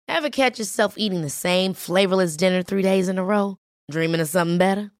Ever catch yourself eating the same flavorless dinner 3 days in a row? Dreaming of something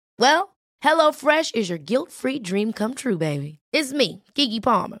better? Well, HelloFresh is your guilt-free dream come true, baby. It's me, Keke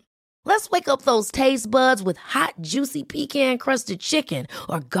Palmer. Let's wake up those taste buds with hot, juicy pecan-crusted chicken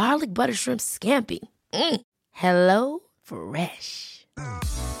or garlic butter shrimp scampi. Hello Fresh.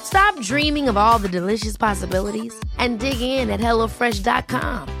 Stop dreaming of all the delicious possibilities and dig in at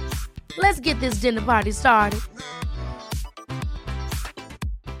HelloFresh.com. Let's get this dinner party started.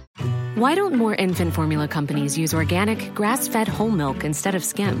 Why don't more infant formula companies use organic, grass-fed whole milk instead of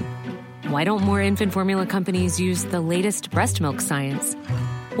skim? Why don't more infant formula companies use the latest breast milk science?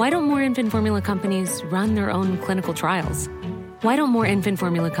 Why don't more infant formula companies run their own clinical trials? Why don't more infant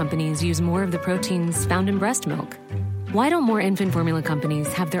formula companies use more of the proteins found in breast milk? Why don't more infant formula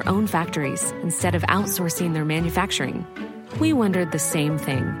companies have their own factories instead of outsourcing their manufacturing? We wondered the same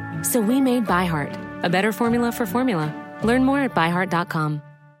thing. So we made ByHeart, a better formula for formula. Learn more at byheart.com.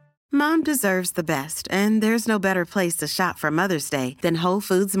 Mom deserves the best, and there's no better place to shop for Mother's Day than Whole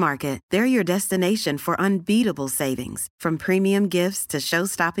Foods Market. They're your destination for unbeatable savings, from premium gifts to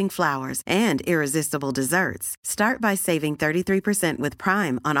show-stopping flowers and irresistible desserts. Start by saving 33% with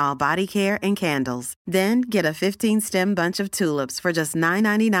Prime on all body care and candles. Then get a 15-stem bunch of tulips for just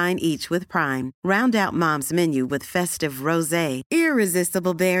 $9.99 each with Prime. Round out Mom's menu with festive rosé,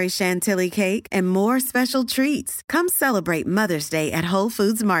 irresistible berry chantilly cake, and more special treats. Come celebrate Mother's Day at Whole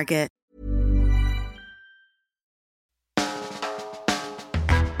Foods Market.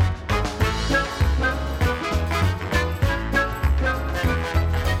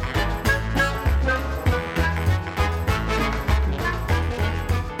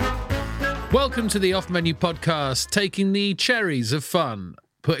 Welcome to the Off Menu Podcast, taking the cherries of fun,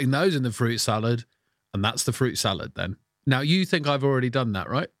 putting those in the fruit salad, and that's the fruit salad then. Now, you think I've already done that,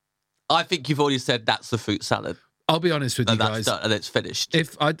 right? I think you've already said that's the fruit salad. I'll be honest with you guys. Done, and it's finished.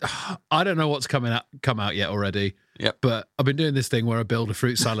 If I don't know what's come out yet already. Yep. But I've been doing this thing where I build a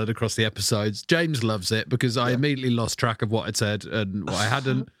fruit salad across the episodes. James loves it because I immediately lost track of what I'd said and what I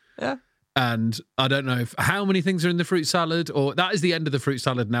hadn't. Yeah. And I don't know how many things are in the fruit salad, or that is the end of the fruit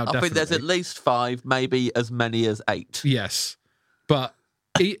salad now. I think there's at least 5, maybe as many as 8. Yes. But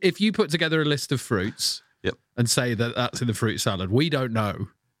if you put together a list of fruits and say that that's in the fruit salad, we don't know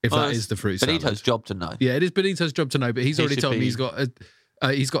if that is the fruit salad. Benito's job to know. Yeah, it is Benito's job to know, but he's already told me he's got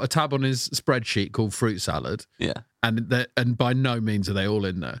a tab on his spreadsheet called fruit salad. Yeah. And by no means are they all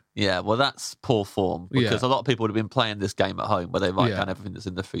in there. Yeah, well, that's poor form because a lot of people would have been playing this game at home where they write down everything that's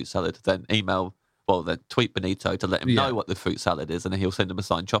in the fruit salad, then then tweet Benito to let him know what the fruit salad is, and then he'll send him a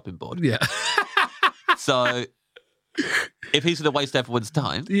signed chopping board. Yeah. So if he's going to waste everyone's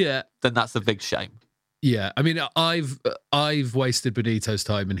time, then that's a big shame. Yeah, I mean, I've wasted Benito's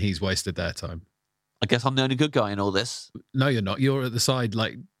time and he's wasted their time. I guess I'm the only good guy in all this. No, you're not. You're at the side,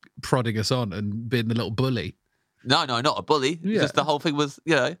 like, prodding us on and being the little bully. No, not a bully. Yeah. Just the whole thing was,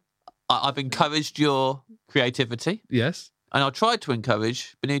 I've encouraged your creativity. Yes. And I tried to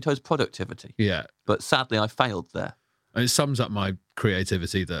encourage Benito's productivity. Yeah. But sadly, I failed there. And it sums up my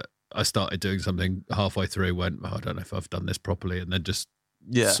creativity that I started doing something halfway through, went, I don't know if I've done this properly, and then just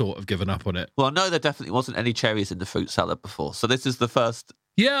sort of given up on it. Well, I know there definitely wasn't any cherries in the fruit salad before. So this is the first.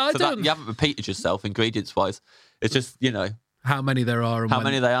 Yeah, I don't. You haven't repeated yourself ingredients-wise. It's just, how many there are, and how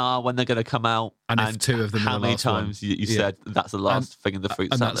many they are, when they're going to come out, and if 2 of them how are the many last times one. you said that's the last thing in the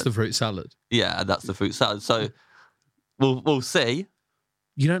fruit salad. And that's the fruit salad. Yeah, and that's the fruit salad. So we'll see.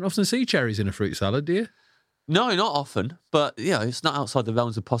 You don't often see cherries in a fruit salad, do you? No, not often. But, it's not outside the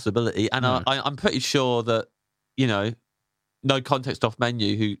realms of possibility. And I'm pretty sure that, No Context Off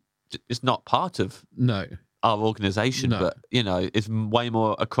Menu, who is not part of our organisation, but, is way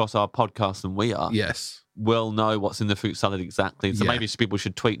more across our podcast than we are. Yes. Will know what's in the fruit salad exactly. So maybe people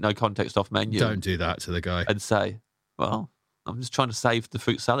should tweet No Context Off Menu. Don't do that to the guy. And say, well, I'm just trying to save the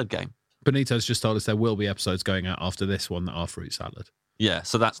fruit salad game. Benito's just told us there will be episodes going out after this one that are fruit salad. Yeah,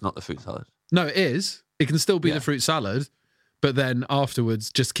 so that's not the fruit salad. No, it is. It can still be the fruit salad, but then afterwards,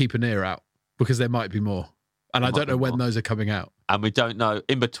 just keep an ear out because there might be more. And I don't know when those are coming out. And we don't know.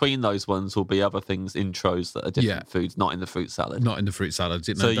 In between those ones will be other things, intros that are different foods, not in the fruit salad. Not in the fruit salad.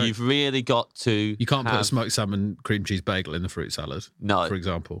 So you've really got to... You can't put a smoked salmon cream cheese bagel in the fruit salad. No. For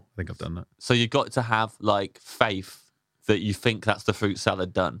example. I think I've done that. So you've got to have, faith that you think that's the fruit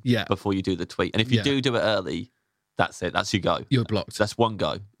salad done before you do the tweet. And if you do it early, that's it. That's your go. You're blocked. That's one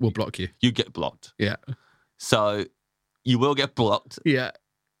go. We'll block you. You get blocked. Yeah. So you will get blocked. Yeah.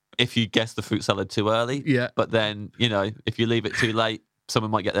 If you guess the fruit salad too early. Yeah. But then, if you leave it too late,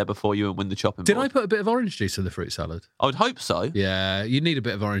 someone might get there before you and win the chopping Did board. I put a bit of orange juice in the fruit salad? I would hope so. Yeah, you need a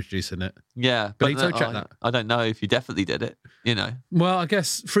bit of orange juice in it. Yeah. Benito, check that. I don't know if you definitely did it, you know. Well, I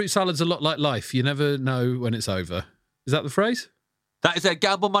guess fruit salad's a lot like life. You never know when it's over. Is that the phrase? That is Ed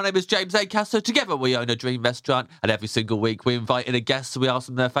Gamble. My name is James Acaster. Together we own a dream restaurant, and every single week we invite in a guest, so we ask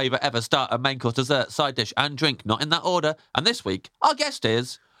them their favourite ever starter, main course, dessert, side dish, and drink, not in that order. And this week, our guest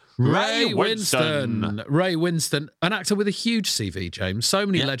is Ray Winstone. Ray Winstone, an actor with a huge CV, James. So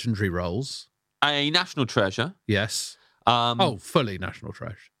many legendary roles. A national treasure. Yes. Fully national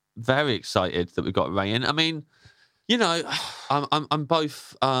treasure. Very excited that we've got Ray in. I mean, you know, I'm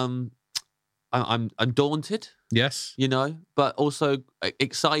both. I'm daunted. Yes. You know, but also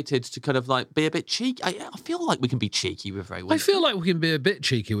excited to kind of like be a bit cheeky. I feel like we can be cheeky with Ray Winstone. I feel like we can be a bit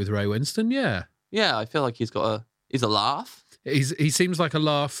cheeky with Ray Winstone, yeah. Yeah, I feel like he's a laugh. He seems like a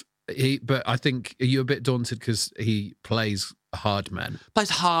laugh, but I think are you a bit daunted because he plays hard men? Plays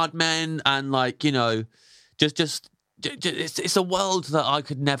hard men and like, you know, just it's a world that I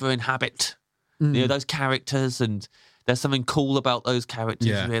could never inhabit. You know, those characters, and there's something cool about those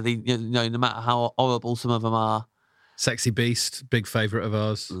characters, really. You know, no matter how horrible some of them are. Sexy Beast, big favourite of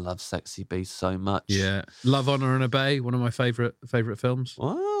ours. Love Sexy Beast so much. Yeah. Love, Honour and Obey, one of my favourite films.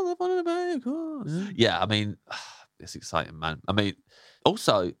 Well, Love, Honour and Obey, of course. Yeah, I mean, it's exciting, man. I mean,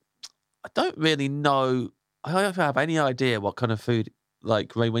 also, I don't really know, I don't have any idea what kind of food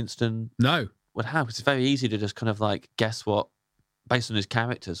like Ray Winstone would have. It's very easy to just kind of like guess what, based on his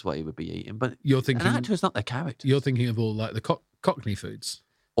characters, what he would be eating. But you're thinking, an actor is not their character. You're thinking of all like the Cockney foods.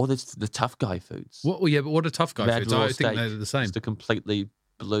 Or the tough guy foods. What? Well, yeah, but what are tough guy foods? I think they're the same. Just a completely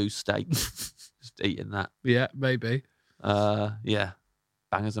blue steak. Just eating that. Yeah, maybe. Yeah.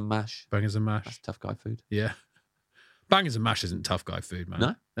 Bangers and mash. Bangers and mash. That's tough guy food. Yeah. Bangers and mash isn't tough guy food,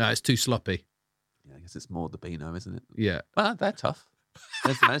 man. No, it's too sloppy. Yeah, I guess it's more the Beano, isn't it? Yeah. Well, they're tough.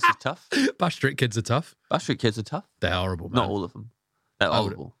 This is tough. Bash Street kids are tough. Bash Street kids are tough. They're horrible, man. Not all of them. They're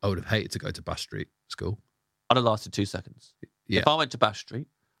horrible. I would have hated to go to Bash Street school. I'd have lasted 2 seconds. Yeah. If I went to Bash Street,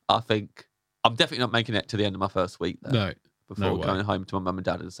 I think I'm definitely not making it to the end of my first week there. No. Before going home to my mum and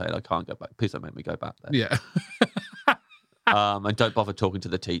dad and saying, I can't go back. Please don't make me go back there. Yeah. And don't bother talking to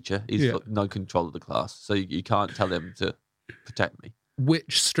the teacher. He's got no control of the class. So you can't tell him to protect me.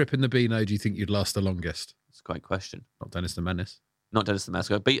 Which strip in the Beano do you think you'd last the longest? It's a great question. Not Dennis the Menace. Not Dennis the Menace.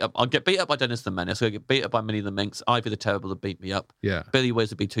 I'll get beat up by Dennis the Menace. I'll get beat up by Minnie the Minx. Ivy the Terrible would beat me up. Yeah. Billy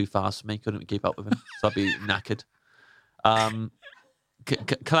Whiz would be too fast for me. Couldn't keep up with him. So I'd be knackered.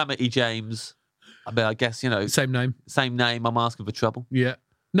 Calamity James. I mean, I guess, you know. Same name. I'm asking for trouble. Yeah.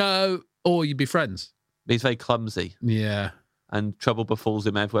 No, or you'd be friends. But he's very clumsy. Yeah. And trouble befalls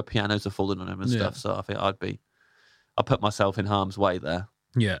him everywhere. Pianos are falling on him and stuff. So I think I'd put myself in harm's way there.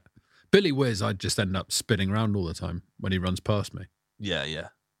 Yeah. Billy Whiz, I'd just end up spinning around all the time when he runs past me. Yeah.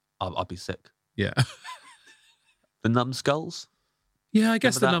 I'd be sick. Yeah. The numbskulls? Yeah, I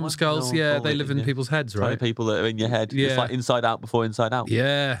guess the numbskulls. Yeah, they live in people's heads, right? People that are in your head. Yeah. It's like Inside Out before Inside Out.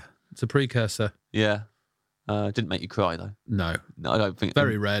 Yeah. It's a precursor. Yeah. Didn't make you cry, though. No. I don't think.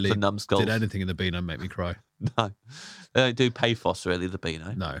 Very rarely the numbskulls did anything in the Beano make me cry. No. They don't do pathos, really, the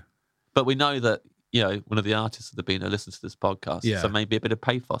Beano. No. But we know that, you know, one of the artists of the Beano listens to this podcast. Yeah. So maybe a bit of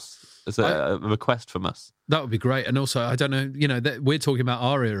pathos as a request from us. That would be great. And also, I don't know, you know, we're talking about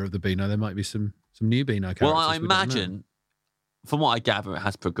our era of the Beano. There might be some new Beano characters. Well, I imagine, from what I gather, it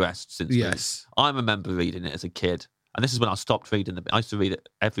has progressed since. Yes. I remember reading it as a kid. And this is when I stopped reading I used to read it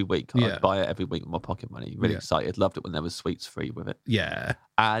every week. I'd buy it every week with my pocket money. Really excited. Loved it when there was sweets free with it. Yeah.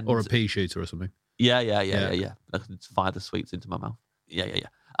 Or a pea shooter or something. Yeah. I could fire the sweets into my mouth. Yeah.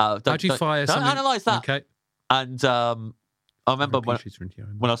 How do you fire something? Don't analyse that. Okay. And I remember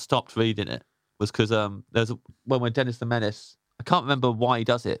when I stopped reading it was because when Dennis the Menace, I can't remember why he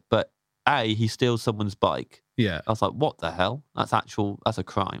does it, but he steals someone's bike. Yeah. I was like, what the hell? That's a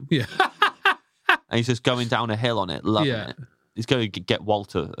crime. Yeah. And he's just going down a hill on it, loving it. He's going to get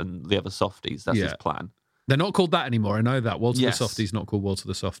Walter and the other softies. That's his plan. They're not called that anymore. I know that. Walter the Softie's not called Walter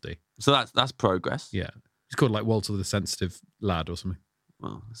the Softie. So that's progress. Yeah. He's called like Walter the Sensitive Lad or something.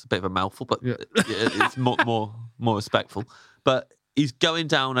 Well, it's a bit of a mouthful, but it's more respectful. But he's going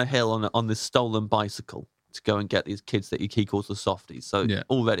down a hill on this stolen bicycle to go and get these kids that he calls the softies. So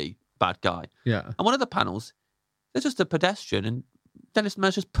already bad guy. Yeah. And one of the panels, there's just a pedestrian, and Dennis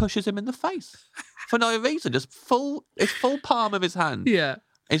Menace just pushes him in the face for no reason. Just full palm of his hand. Yeah.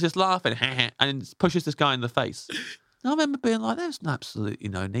 He's just laughing and pushes this guy in the face. And I remember being like, there's absolutely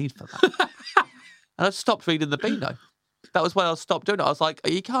no need for that. And I stopped reading the Beano. That was when I stopped doing it. I was like,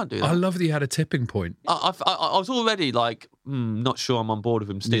 you can't do that. I love that you had a tipping point. I was already like, not sure I'm on board with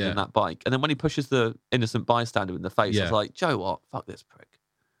him stealing that bike. And then when he pushes the innocent bystander in the face, I was like, Joe, what? Fuck this prick.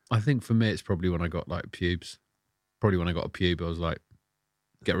 I think for me, it's probably when I got like pubes. Probably when I got a pube, I was like,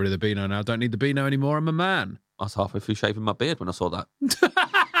 get rid of the Beano now. Don't need the Beano anymore. I'm a man. I was halfway through shaving my beard when I saw that.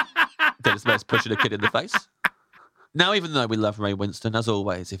 Dennis Mears pushing a kid in the face. Now, even though we love Ray Winstone, as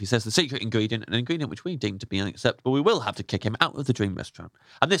always, if he says the secret ingredient, an ingredient which we deem to be unacceptable, we will have to kick him out of the Dream Restaurant.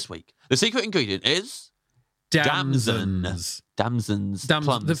 And this week, the secret ingredient is... Damsons. Damsons.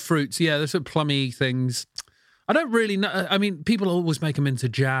 Plums. The fruits, yeah, they're sort of plummy things. I don't really know. I mean, people always make them into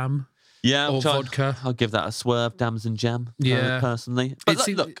jam. Yeah, or vodka. I'll give that a swerve, damson jam, personally. But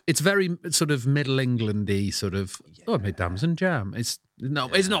look, it's very sort of Middle England-y sort of, I made damson jam. It's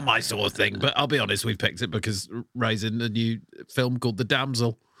not my sort of thing, but I'll be honest, we've picked it because Ray's in a new film called The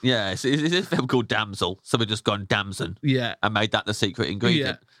Damsel. Yeah, it's a film called Damsel, so we've just gone damson and made that the secret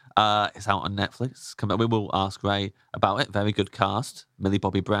ingredient. It's out on Netflix. We will ask Ray about it. Very good cast. Millie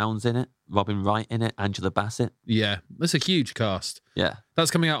Bobby Brown's in it. Robin Wright in it. Angela Bassett. Yeah, that's a huge cast. Yeah.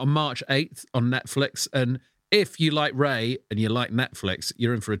 That's coming out on March 8th on Netflix. And if you like Ray and you like Netflix,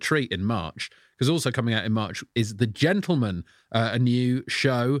 you're in for a treat in March. Because also coming out in March is The Gentleman, a new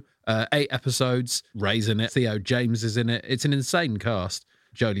show, 8 episodes. Ray's in it. Theo James is in it. It's an insane cast.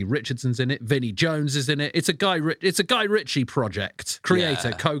 Jolie Richardson's in it. Vinnie Jones is in it. It's a Guy Ritchie project.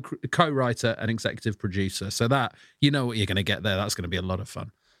 Creator, co-writer, and executive producer. So that, you know what you're going to get there. That's going to be a lot of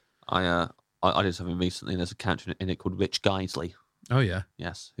fun. I did something recently, and there's a character in it called Rich Geisley. Oh yeah,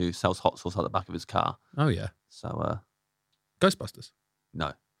 yes, who sells hot sauce out the back of his car. Oh yeah. So Ghostbusters.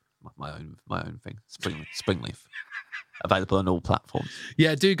 No, my own thing. Springleaf. Available on all platforms.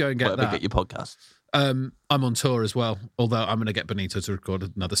 Yeah, do go and get wherever that. Get your podcasts. I'm on tour as well, although I'm going to get Benito to record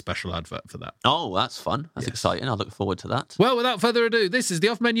another special advert for that. Oh, that's fun. That's exciting. I look forward to that. Well, without further ado, this is the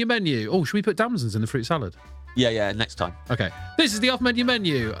off-menu menu. Oh, should we put damsons in the fruit salad? Yeah, next time. Okay. This is the off-menu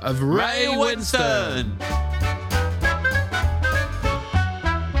menu of Ray Winstone.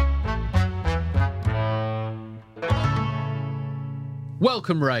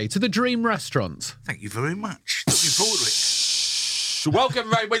 Welcome, Ray, to the Dream Restaurant. Thank you very much. Looking forward to it. Welcome,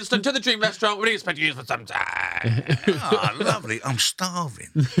 Ray Winstone, to the Dream Restaurant. We expect you for some time. Ah, lovely. I'm starving.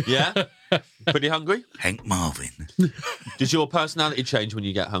 Yeah? Pretty hungry? Hank Marvin. Does your personality change when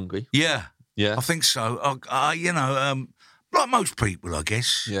you get hungry? Yeah. Yeah? I think so. Like most people, I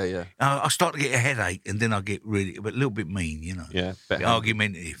guess. Yeah. I start to get a headache, and then I get really a little bit mean, you know. Yeah. A bit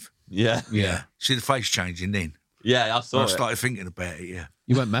argumentative. Yeah. See the face changing then. Yeah, I saw it. I started thinking about it, yeah.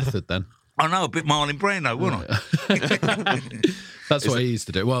 You went method then? I know, a bit Marlon Brando, wasn't I? That's what he used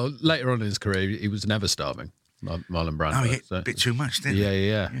to do. Well, later on in his career, he was never starving, Marlon Brando. Oh, he hit a bit too much, didn't he?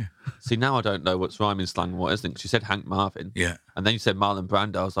 Yeah. See, now I don't know what's rhyming slang and what isn't, because you said Hank Marvin. Yeah. And then you said Marlon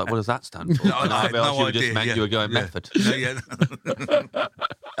Brando. I was like, what does that stand for? No, and I realised no you just meant you were going method. Yeah.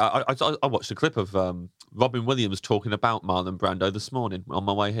 I watched a clip of Robin Williams talking about Marlon Brando this morning on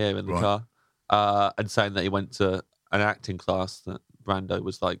my way here in the car, and saying that he went to an acting class that Brando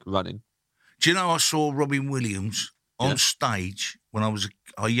was like running. Do you know I saw Robin Williams on stage when I was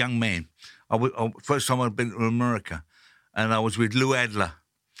a young man? First time I'd been to America, and I was with Lou Adler,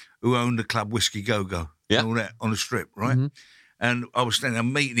 who owned the club Whiskey Go Go and all that on the Strip, right? Mm-hmm. And I was standing there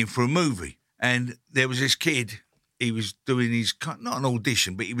meeting him for a movie, and there was this kid. He was doing his, not an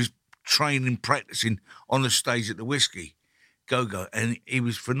audition, but he was training, practicing on the stage at the Whiskey Go Go, and he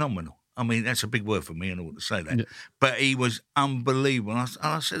was phenomenal. I mean, that's a big word for me, I don't want to say that. Yeah. But he was unbelievable. And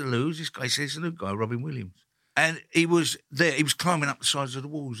I said to Lou, who's this guy? He says, it's a new guy, Robin Williams. And he was there. He was climbing up the sides of the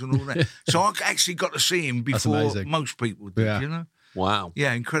walls and all that. So I actually got to see him before most people did, you know? Wow.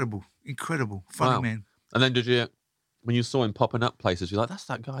 Yeah, incredible. Funny man. And then did you, when you saw him popping up places, you're like, that's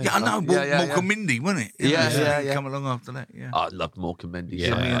that guy. Yeah, I know. Mork Mindy, wasn't it? Yeah. Come along after that, yeah. I loved Mork and Mindy.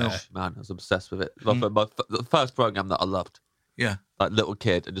 Yeah. Man, I was obsessed with it. The first programme that I loved. Yeah. Like little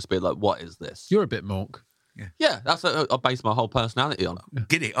kid and just be like, what is this? You're a bit Mork. Yeah, that's what I based my whole personality on. I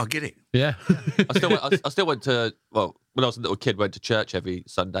get it. Yeah. I still went to, well, when I was a little kid, went to church every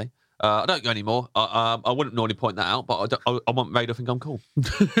Sunday. I don't go anymore. I wouldn't normally point that out, but I want Ray to think I'm cool.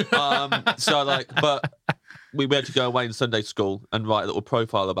 But we had to go away in Sunday school and write a little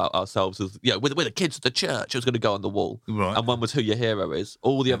profile about ourselves as, we're the kids at the church. It was going to go on the wall. Right. And one was who your hero is.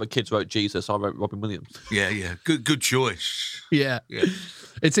 All the other kids wrote Jesus. I wrote Robin Williams. Yeah. Good choice. Yeah.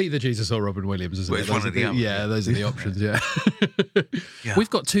 It's either Jesus or Robin Williams, isn't it? It's one of the other. Yeah, those are the options, yeah. We've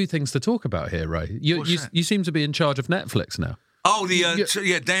got two things to talk about here, Ray. You seem to be in charge of Netflix now. Oh,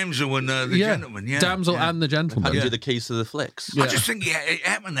 Damsel and the Gentleman. Yeah, Damsel and the Gentleman. Hand you the keys to the flicks. I just think it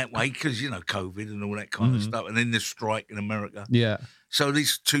happened that way because COVID and all that kind of stuff, and then the strike in America. Yeah. So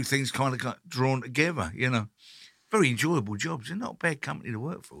these two things kind of got drawn together. Very enjoyable jobs. They're not a bad company to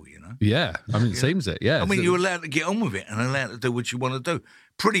work for. Yeah, I mean, it seems it. Yeah. I mean, you're allowed to get on with it and allowed to do what you want to do.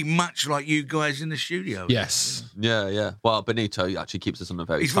 Pretty much like you guys in the studio. Yes. Yeah. Well, Benito actually keeps us on a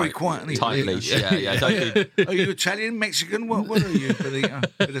very very quiet, tight leash. Yeah. Are you Italian, Mexican? What are you?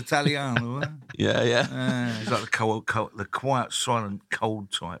 Italiano? Yeah. He's like the quiet, silent,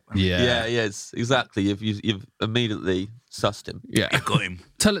 cold type. Yeah. Yes, exactly. You've immediately sussed him. Yeah, I got him.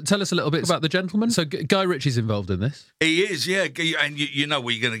 Tell us a little bit about the Gentleman. So Guy Ritchie's involved in this. He is, yeah, and you know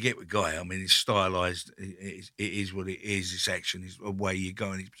what you're going to get with Guy. I mean, it's stylised. It is what it is. It's action. It's the way you're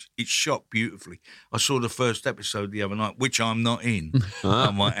going. It's shot beautifully. I saw the first episode the other night, which I'm not in. I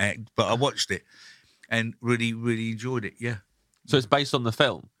might act, but I watched it and really, really enjoyed it. Yeah. So it's based on the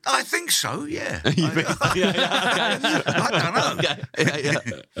film? I think so, yeah. I don't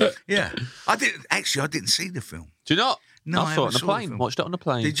know. Yeah. I didn't see the film. Do you not? No, I saw it on the plane. Watched it on the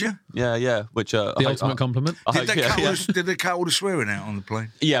plane. Did you? Yeah. Which the ultimate compliment. Did they cut all the swearing out on the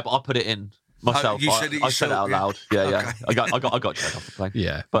plane? Yeah, but I put it in myself. You said it I said it out loud. Yeah. Okay. I got checked off the plane.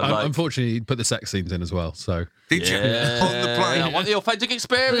 Yeah, but unfortunately, you put the sex scenes in as well. So did you on the plane? I want the authentic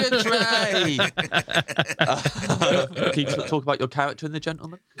experience, Ray. Can you talk about your character in The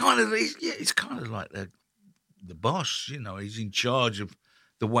Gentleman? It's kind of like the boss. He's in charge of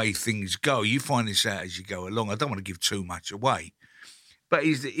the way things go. You find this out as you go along. I don't want to give too much away, but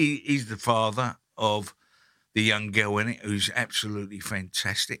he's the father of the young girl in it, who's absolutely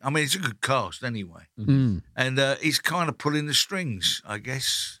fantastic. I mean, it's a good cast anyway. And he's kind of pulling the strings, I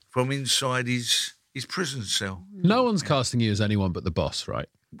guess, from inside his prison cell. No one's casting you as anyone but the boss, right?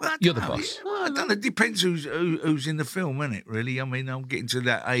 Well, You're the boss. I don't know. It depends who's in the film, isn't it, really? I mean, I'm getting to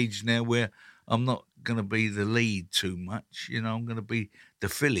that age now where I'm not going to be the lead too much. I'm going to be the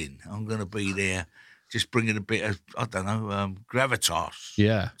fill-in. I'm going to be there just bringing a bit of, I don't know, gravitas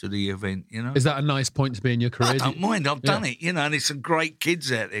to the event, Is that a nice point to be in your career? I don't mind. I've done it, and there's some great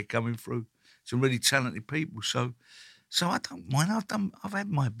kids out there coming through, some really talented people. So I don't mind. I've had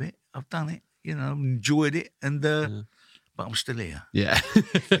my bit. I've done it, enjoyed it, and but I'm still here. Yeah. I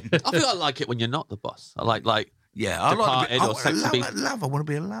think I like it when you're not the boss. I like yeah, I like I want to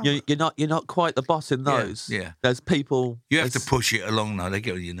be allowed. You're not quite the boss in those. Yeah. There's people. You have to push it along now. They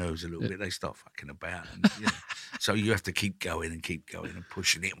get on your nerves a little bit. They start fucking about. And, so you have to keep going and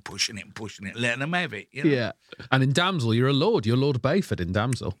pushing it and pushing it and pushing it, letting them have it. Yeah. And in Damsel, you're a lord. You're Lord Bayford in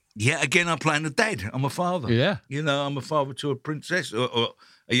Damsel. Yeah, again, I'm playing the dad. I'm a father. Yeah. I'm a father to a princess or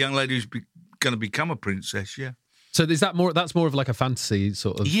a young lady who's going to become a princess, yeah. So is that more? That's more of like a fantasy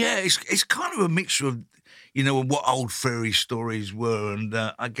sort of. Yeah, it's kind of a mixture of, what old fairy stories were, and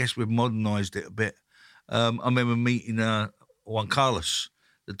I guess we've modernised it a bit. I remember meeting Juan Carlos,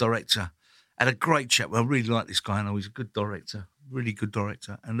 the director, had a great chat. I really like this guy. I know he's a good director, really good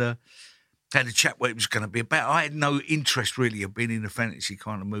director, and had a chat what it was going to be about. I had no interest really of being in a fantasy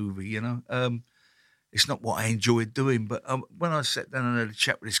kind of movie, It's not what I enjoyed doing, but when I sat down and had a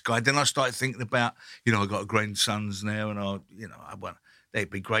chat with this guy, then I started thinking about, I've got grandsons now, and they'd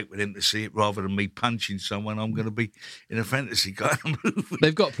be great with him to see it rather than me punching someone. I'm going to be in a fantasy kind of movie.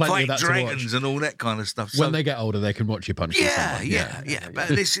 They've got plenty of that dragons to watch. And all that kind of stuff. When they get older, they can watch you punch. Yeah. But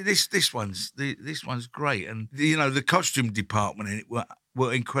this one's great, and the costume department in it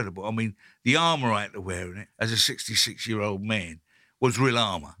were incredible. I mean, the armour I had to wear in it as a 66-year-old man was real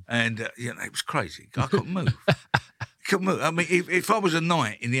armour, and it was crazy. I couldn't move. I mean, if I was a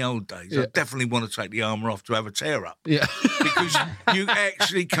knight in the old days, I'd definitely want to take the armour off to have a tear up. Yeah, because you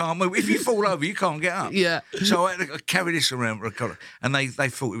actually can't move. If you fall over, you can't get up. Yeah. So I had to carry this around for a couple, and they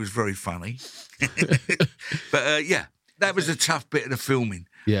thought it was very funny. But that was a tough bit of the filming.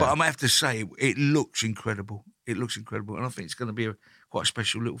 Yeah. But I have to say, it looks incredible. It looks incredible, and I think it's going to be quite a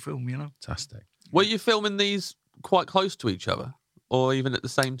special little film. Fantastic. Were you filming these quite close to each other? Or even at the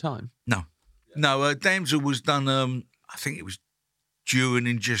same time? No. Damsel was done, I think it was during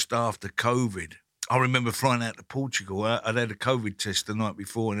and just after COVID. I remember flying out to Portugal. I'd had a COVID test the night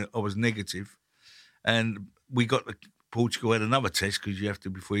before and I was negative. And we got to Portugal, had another test because you have to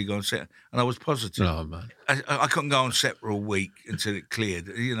before you go on set. And I was positive. Oh, man. I couldn't go on set for a week until it cleared.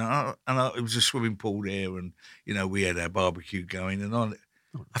 It was a swimming pool there and, we had our barbecue going and on.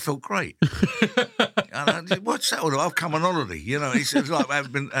 I felt great. What's that all about? I've come on holiday. It's like I've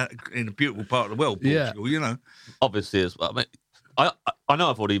been in a beautiful part of the world, Portugal, Obviously as well. I mean, I know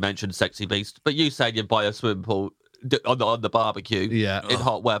I've already mentioned Sexy Beast, but you said you'd buy a swimming pool. on the barbecue in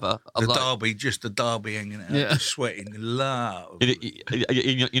hot weather. Just the derby hanging out, sweating, love.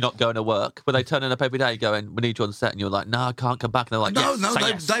 You're not going to work, but they turning up every day going, we need you on set, and you're like, no, I can't come back. And they're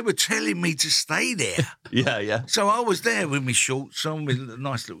like, they were telling me to stay there. Yeah. So I was there with my shorts on, with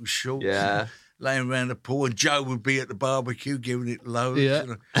nice little shorts. Yeah. Laying around the pool, and Joe would be at the barbecue giving it loads. Yeah.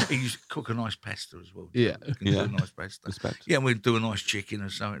 He used to cook a nice pasta as well. Yeah. Do a nice pasta. Respect. Yeah, we'd do a nice chicken or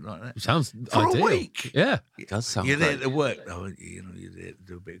something like that. Sounds for ideal. a week. Yeah. It does sound You're there great. to work, though, aren't you? You're there to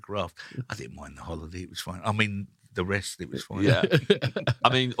do a bit of graft. I didn't mind the holiday. It was fine. I mean, the rest, it was fine. Yeah.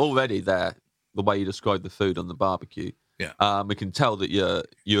 I mean, already there, the way you describe the food on the barbecue, we can tell that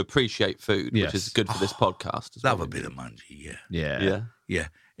you appreciate food, which is good for this podcast. Love a bit of mungie, Yeah.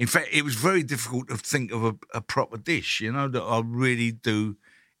 In fact, it was very difficult to think of a proper dish, that I really do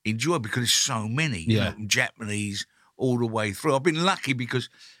enjoy because there's so many, from Japanese all the way through. I've been lucky because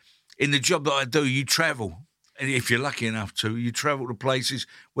in the job that I do, you travel. And if you're lucky enough to, you travel to places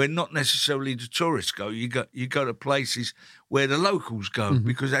where not necessarily the tourists go. You go to places where the locals go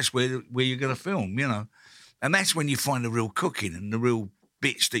because that's where you're going to film, And that's when you find the real cooking and the real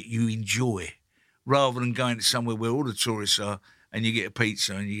bits that you enjoy, rather than going to somewhere where all the tourists are and you get a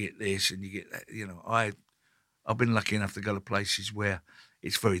pizza and you get this and you get that. I've been lucky enough to go to places where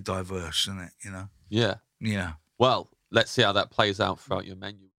it's very diverse, isn't it? Yeah. Yeah. Well, let's see how that plays out throughout your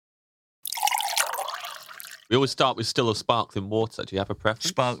menu. We always start with still or sparkling water. Do you have a preference?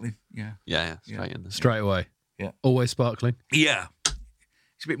 Sparkling, yeah. Yeah, straight in there. Straight away. Yeah. Always sparkling. Yeah.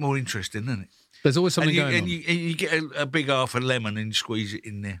 It's a bit more interesting, isn't it? There's always something going on. And you get a big half a lemon and squeeze it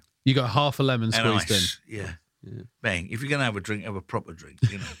in there. You got half a lemon squeezed in. Yeah. Bang. If you're going to have a drink, have a proper drink,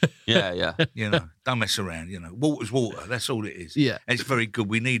 Yeah. Don't mess around, Water's water. That's all it is. Yeah. And it's very good.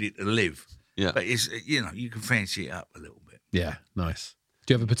 We need it to live. Yeah. But it's, you can fancy it up a little bit. Yeah, nice.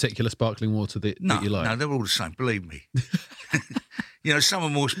 Do you have a particular sparkling water that you like? No, they're all the same, believe me. Some are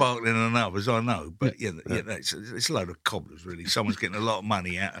more sparkling than others, I know. But, it's a load of cobblers, really. Someone's getting a lot of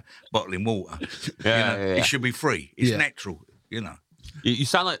money out of bottling water. It should be free. It's natural, You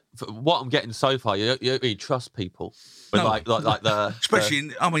sound like, what I'm getting so far, you don't really trust people. But no.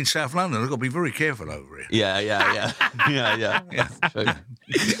 Especially I'm in South London. I've got to be very careful over here. Yeah. True.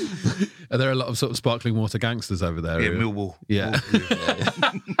 Are there a lot of sort of sparkling water gangsters over there? Yeah, Millwall. Yeah.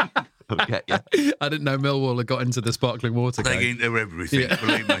 Okay, I didn't know Millwall had got into the sparkling water They game. get into everything,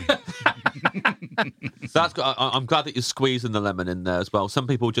 believe me. So that's good. I'm glad that you're squeezing the lemon in there as well. Some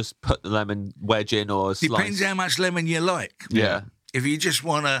people just put the lemon wedge in or a slice. Depends how much lemon you like. Yeah. If you just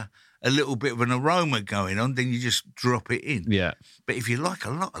want a little bit of an aroma going on, then you just drop it in. Yeah. But if you like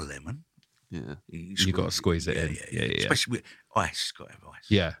a lot of lemon, you got to squeeze it in. Yeah. Especially with ice. Got to have ice.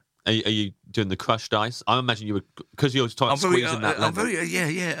 Yeah. Are you doing the crushed ice? I imagine you would, because you're talking squeezing that lemon.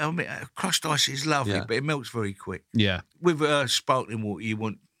 I mean, crushed ice is lovely, but it melts very quick. Yeah. With sparkling water, you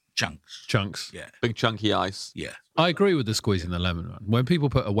want chunks. Yeah. Big chunky ice. Yeah. I agree with the squeezing the lemon one. When people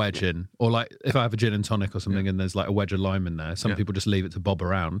put a wedge in, or like if I have a gin and tonic or something and there's like a wedge of lime in there, some people just leave it to bob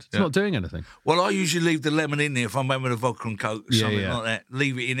around. It's not doing anything. Well, I usually leave the lemon in there if I'm having a vodka and coke or something like that.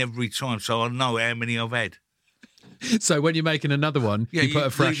 Leave it in every time so I know how many I've had. So when you're making another one, you put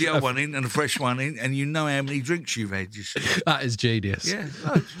a fresh leave the other one in and a fresh one in, and you know how many drinks you've had. That is genius. Yeah.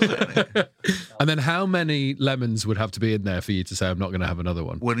 And then how many lemons would have to be in there for you to say I'm not going to have another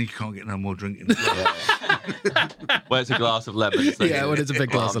one? When you can't get no more drinking. Where's a glass of lemons? Yeah, when it's a big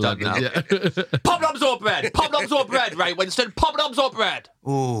glass of lemons. Yeah. Poppadoms or bread? Poppadoms or bread, Ray Winstone? Poppadoms or bread?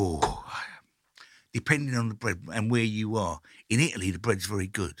 Oh, depending on the bread and where you are. In Italy, the bread's very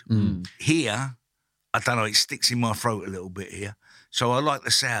good. Here, I don't know, it sticks in my throat a little bit here. So I like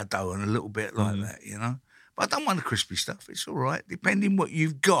the sourdough and a little bit like that, But I don't mind the crispy stuff. It's all right, depending what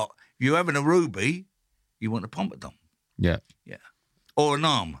you've got. If you're having a ruby, you want a pompadom. Yeah. Yeah. Or an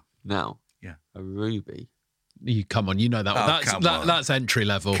arm. Now, yeah, a ruby. You come on, you know that. That's entry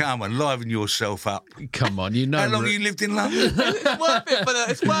level. Come on, liven yourself up. Come on, you know. How long have you lived in London? It's worth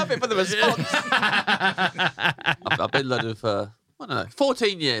it for the response. I've been London for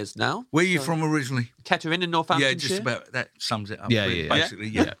 14 years now. Where are you from originally? Kettering in Northamptonshire. Yeah, just about. That sums it up. Yeah, really, basically.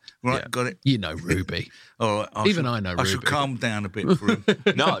 Yeah. Right, got it. You know Ruby. All right. I know Ruby. I should calm down a bit for him.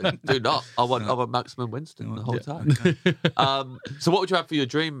 No, do not. I want maximum Winston the whole time. Okay. So what would you have for your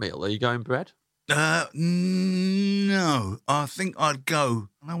dream meal? Are you going bread? No. I think I'd go.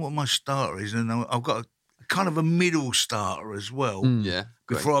 I know what my starter is, and I've got a kind of a middle starter as well. Yeah.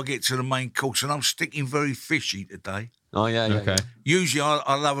 Before I get to the main course, and I'm sticking very fishy today. Oh, yeah. Okay. Usually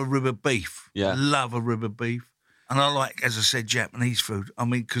I love a rib of beef. Yeah. Love a rib of beef. And I like, as I said, Japanese food. I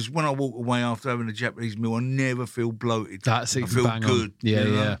mean, because when I walk away after having a Japanese meal, I never feel bloated. That's it. I feel good.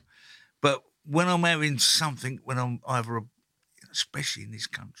 Yeah. But when I'm having something, when I'm either, especially in this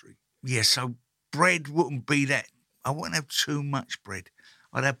country, so bread wouldn't be that. I wouldn't have too much bread.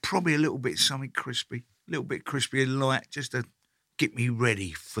 I'd have probably a little bit something crispy, a little bit crispy and light, just to get me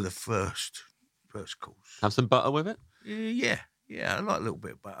ready for the first course. Have some butter with it? Yeah, I like a little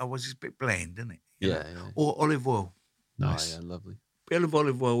bit of butter. Otherwise, it's a bit bland, isn't it? Yeah. Or olive oil. Nice. Oh, yeah, lovely. Bit of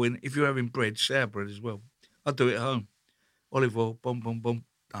olive oil in. If you're having bread, sour bread as well. I do it at home. Olive oil, boom, boom, boom,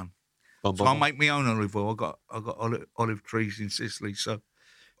 done. So I make my own olive oil. I got olive trees in Sicily, so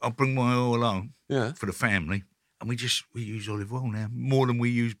I'll bring my oil home for the family, and we use olive oil now more than we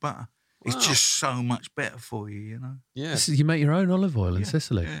use butter. Wow. It's just so much better for you, you know. Yeah. You make your own olive oil in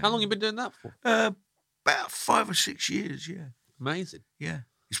Sicily. Yeah. How long have you been doing that for? About 5 or 6 years. Yeah. Amazing. Yeah.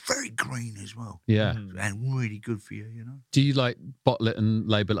 It's very green as well. Yeah. And really good for you, you know. Do you bottle it and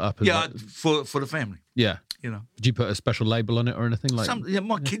label it up? For the family. Yeah. You know. Do you put a special label on it or anything like that?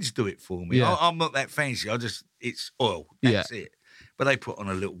 My kids do it for me. Yeah. I'm not that fancy. It's oil. That's it. But they put on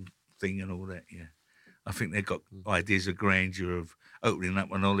a little thing and all that, yeah. I think they've got ideas of grandeur of opening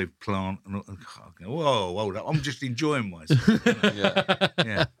up an olive plant. And whoa, hold up. I'm just enjoying myself.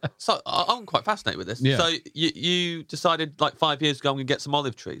 Yeah. So I'm quite fascinated with this. Yeah. So you decided 5 years ago I'm going to get some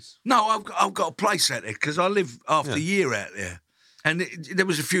olive trees? No, I've got a place out there because I live after a year out there. And there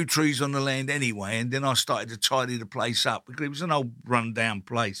was a few trees on the land anyway. And then I started to tidy the place up because it was an old run-down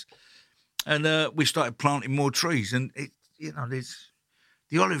place. And we started planting more trees. And,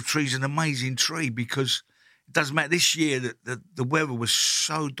 the olive tree is an amazing tree because it doesn't matter. This year, the weather was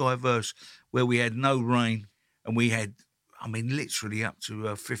so diverse where we had no rain and we had, literally up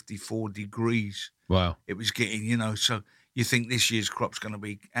to 54 degrees. Wow. It was getting, so you think this year's crop's going to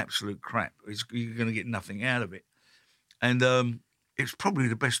be absolute crap. You're going to get nothing out of it. And it's probably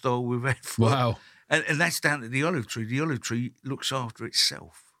the best oil we've had for Wow. And that's down to the olive tree. The olive tree looks after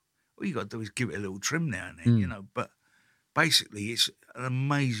itself. All you got to do is give it a little trim now and then, but basically it's an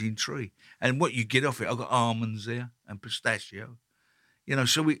amazing tree. And what you get off it, I've got almonds there and pistachio.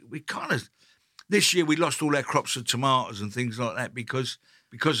 So we kind of, this year we lost all our crops of tomatoes and things like that because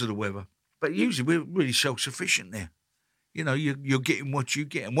of the weather. But usually we're really self-sufficient there. You're getting what you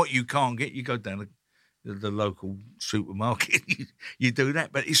get. And what you can't get, you go down to the local supermarket, you do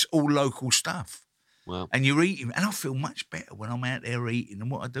that. But it's all local stuff. Wow. And you're eating. And I feel much better when I'm out there eating than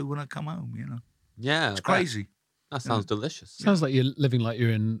what I do when I come home, Yeah. It's crazy. That sounds delicious. Sounds like you're living like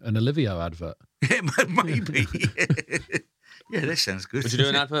you're in an Olivio advert. Yeah, maybe. Yeah, that sounds good. Would you do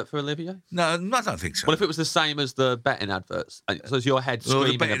an advert for Olivia? No, I don't think so. Well, if it was the same as the betting adverts, so is your head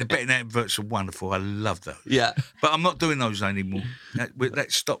screaming? The betting adverts are wonderful. I love those. Yeah. But I'm not doing those anymore. That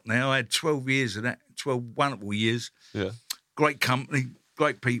stopped now. I had 12 years of that, 12 wonderful years. Yeah. Great company,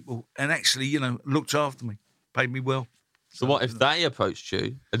 great people, and actually, looked after me, paid me well. So what if they approached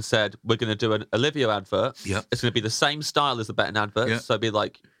you and said, we're going to do an Olivio advert. Yep. It's going to be the same style as the betting adverts. Yep. So it'd be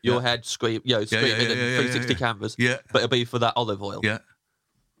like your head screaming in 360 cameras. Yeah. But it'll be for that olive oil. Yeah.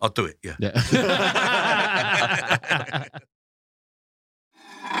 I'll do it, yeah.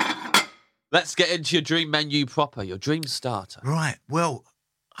 Let's get into your dream menu proper, your dream starter. Right. Well,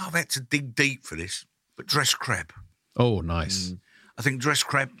 I've had to dig deep for this, but dressed crab. Oh, nice. I think dressed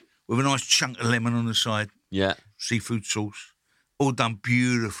crab with a nice chunk of lemon on the side. Yeah. Seafood sauce. All done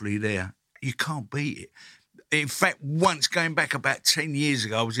beautifully there. You can't beat it. In fact, once going back about 10 years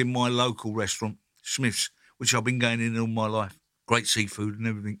ago, I was in my local restaurant, Smith's, which I've been going in all my life. Great seafood and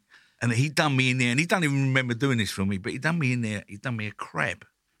everything. And he done me in there, and he don't even remember doing this for me, but he done me in there. He done me a crab,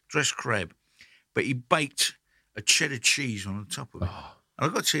 dressed crab. But he baked a cheddar cheese on the top of it. Oh. And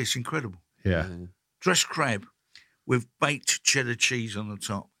I've got to say, it's incredible. Yeah. Dressed crab with baked cheddar cheese on the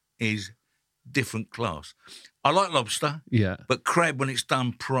top is different class. I like lobster, but crab, when it's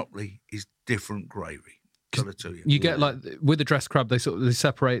done properly, is different gravy. Gotta tell you. You get with the dressed crab, they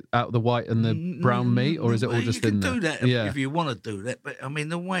separate out the white and the brown meat, or is it all just in there? You can do that if you want to do that, but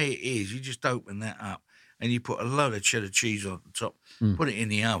the way it is, you just open that up and you put a load of cheddar cheese on the top, put it in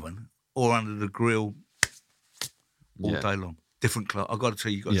the oven or under the grill all day long. Different class. I've got to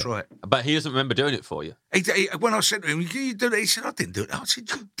tell you, you've got to try it. But he doesn't remember doing it for you. When I said to him, "Can you do that?" He said, "I didn't do it." I said,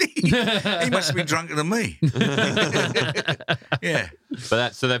 "You did." He must have been drunker than me. Yeah.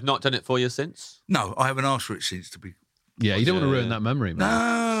 But so they've not done it for you since? No, I haven't asked for it since. Yeah, you don't want to ruin that memory,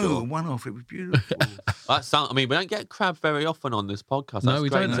 man. No, one off. It was beautiful. We don't get crab very often on this podcast. No, we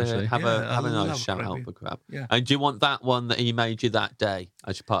don't actually. Have a nice shout out for crab. Yeah. And do you want that one that he made you that day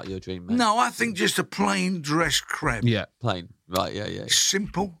as part of your dream, mate? No, I think just a plain dressed crab. Yeah. Plain. Right, yeah. It's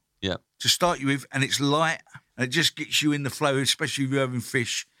simple. Yeah. To start you with, and it's light, and it just gets you in the flow, especially if you're having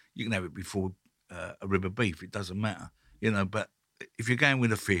fish. You can have it before a rib of beef. It doesn't matter, But if you're going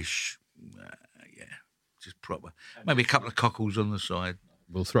with a fish, Yeah, just proper. Maybe a couple of cockles on the side.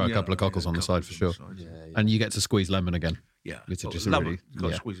 We'll throw a couple of cockles on the side for sure. Yeah. And you get to squeeze lemon again. Yeah. It's just lemon. Got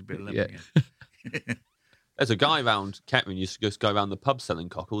to squeeze a bit of lemon, yeah. There's a guy around Kettering used to just go around the pub selling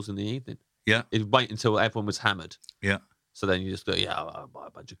cockles in the evening. Yeah. He'd wait until everyone was hammered. Yeah. So then you just go, I'll buy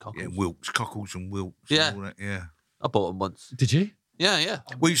a bunch of cockles. Yeah, wilts, cockles and wilts. Yeah. And all that, yeah. I bought them once. Did you? Yeah.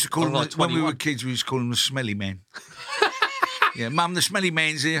 We used to call him, like when we 21. were kids, we used to call him the smelly man. Yeah, Mum, the smelly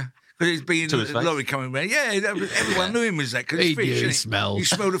man's here. Because he's been To his face? lorry coming around. Yeah, everyone knew him as that. Cause He it's fish, knew he innit? smelled. You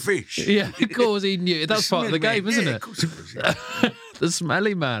smell the fish. Yeah, of course he knew. That's part of the smelly game, man. isn't Yeah, it? of course it was, yeah. The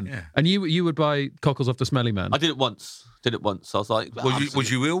smelly man. Yeah. And you would buy cockles off the smelly man? I did it once. I was like,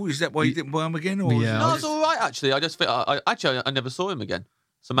 Was you ill? Is that why you didn't buy him again? Or Yeah. No, I was all right, actually. I just think, I never saw him again.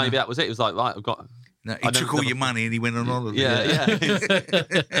 So maybe that was it. It was like, right, I've got... No, he took all your money and he went on holiday. Yeah.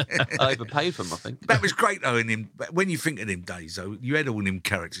 I overpaid for him, I think. That was great, though, in him. But when you think of them days, though, you had all them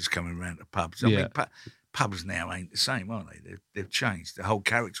characters coming around to pubs. I mean, pubs now ain't the same, aren't they? They've changed. The whole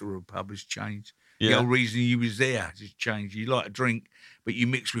character of a pub has changed. The Yeah. whole reason you was there has changed. You like to drink, but you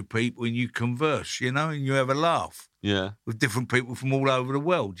mix with people and you converse, and you have a laugh Yeah. with different people from all over the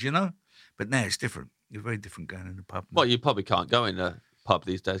world, But now it's different. You're very different going in the pub. now. Well, you probably can't go in a pub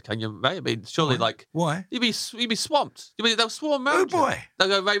these days, can you, Ray? I mean, surely, Why? you'd be swamped. I mean, they'll swarm Oh, around you. boy. They'll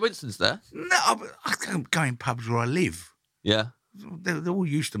go, Ray Winston's there. No, I don't go in pubs where I live. Yeah. They're all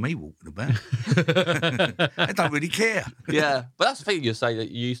used to me walking about. I don't really care. Yeah. But that's the thing you say, that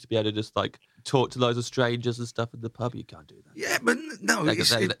you used to be able to just, talk to loads of strangers and stuff in the pub. You can't do that. Yeah, but no, They'll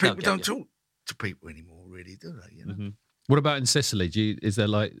people get don't you. talk to people anymore, really, do they? Mm-hmm. What about in Sicily? Do you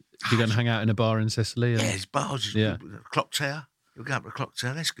go and hang out in a bar in Sicily? Yeah, there's bars. Yeah. Clock Tower. You'll go up to the Clock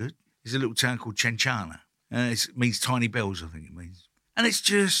Tower. That's good. There's a little town called Cenciana. It means tiny bells, I think it means. And it's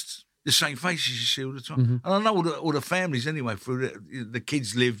just the same faces you see all the time. Mm-hmm. And I know all the families anyway. The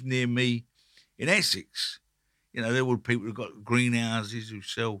kids live near me in Essex. They're all people who've got greenhouses who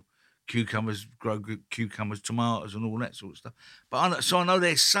sell cucumbers, grow cucumbers, tomatoes, and all that sort of stuff. But I know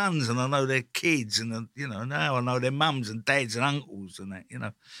their sons and I know their kids, and now I know their mums and dads and uncles and that.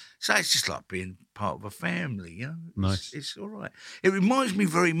 So it's just like being part of a family. Nice. It's all right. It reminds me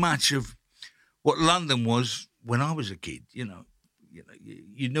very much of what London was when I was a kid. You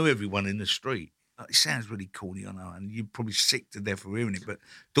knew everyone in the street. It sounds really corny, I know, and you're probably sick to death of hearing it. But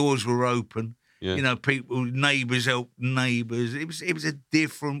doors were open. Yeah. People, neighbours helped neighbours. It was a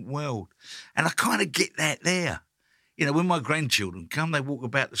different world. And I kind of get that there. When my grandchildren come, they walk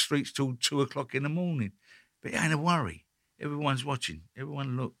about the streets till 2:00 in the morning. But it ain't a worry. Everyone's watching.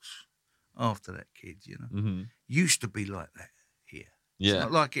 Everyone looks after that kid, Mm-hmm. Used to be like that here. Yeah. It's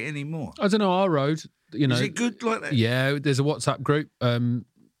not like it anymore. I don't know, our road, Is it good like that? Yeah, there's a WhatsApp group. A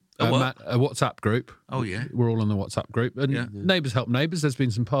what? A WhatsApp group. Oh, yeah. We're all on the WhatsApp group. And neighbours help neighbours. There's been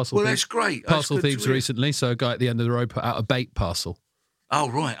some parcel Well, thieves. that's great. Parcel That's good thieves to hear. recently. So a guy at the end of the road put out a bait parcel. Oh,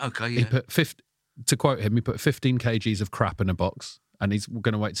 right. Okay, yeah. He put to quote him, he put 15 kgs of crap in a box, and he's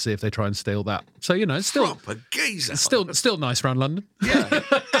going to wait to see if they try and steal that. So it's still Proper geezer. still nice around London. Yeah.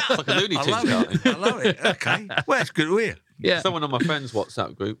 It's like a Looney I Tunes love it. cartoon. I love it. Okay. Well, it's good to hear. Yeah. Someone on my friend's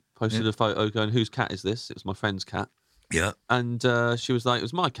WhatsApp group posted a photo going, whose cat is this? It was my friend's cat. Yeah. And she was like, it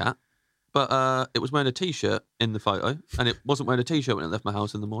was my cat, but it was wearing a T-shirt in the photo, and it wasn't wearing a T-shirt when it left my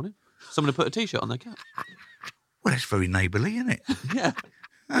house in the morning. Someone had put a T-shirt on their cat. Well, that's very neighbourly, isn't it? Yeah.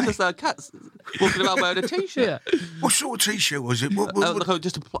 It's just like cats walking around wearing a T-shirt. Yeah. What sort of T-shirt was it? What, Like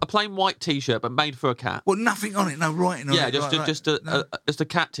just a plain white T-shirt, but made for a cat. well, nothing on it, no writing on Yeah, it. just a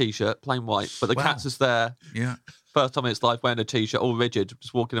cat T-shirt, plain white, but the Wow. cat's just there. Yeah. First time in its life wearing a T-shirt, all rigid,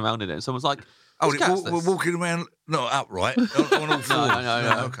 just walking around in it. And someone's like, Oh, whose cat's we're this? walking around, not upright, on all fours.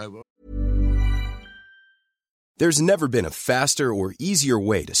 No. Okay, well. There's never been a faster or easier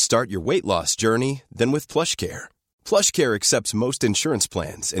way to start your weight loss journey than with PlushCare. PlushCare accepts most insurance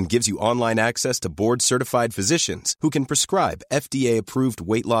plans and gives you online access to board-certified physicians who can prescribe FDA-approved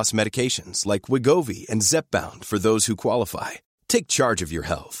weight loss medications like Wegovy and Zepbound for those who qualify. Take charge of your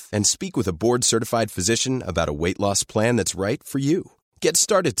health and speak with a board-certified physician about a weight loss plan that's right for you. Get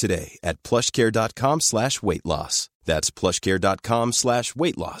started today at plushcare.com/weight loss. That's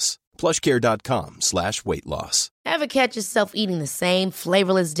plushcare.com/weight loss. plushcare.com/weight loss. Ever catch yourself eating the same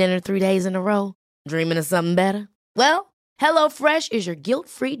flavorless dinner 3 days in a row? Dreaming of something better? Well, HelloFresh is your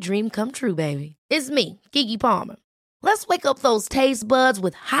guilt-free dream come true, baby. It's me, Keke Palmer. Let's wake up those taste buds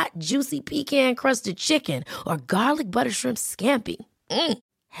with hot, juicy pecan-crusted chicken or garlic butter shrimp scampi.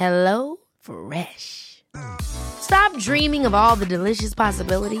 Hello Fresh. Stop dreaming of all the delicious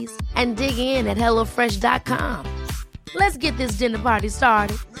possibilities and dig in at HelloFresh.com. Let's get this dinner party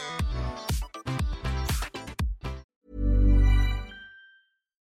started.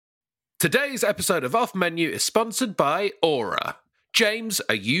 Today's episode of Off Menu is sponsored by Aura. James,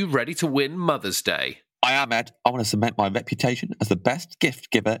 are you ready to win Mother's Day? I am, Ed. I want to cement my reputation as the best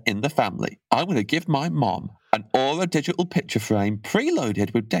gift giver in the family. I'm going to give my mom an Aura digital picture frame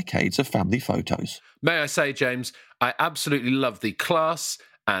preloaded with decades of family photos. May I say, James, I absolutely love the class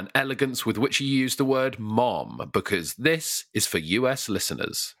and elegance with which you use the word mom, because this is for US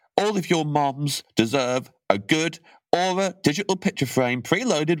listeners. All of your moms deserve a good Aura digital picture frame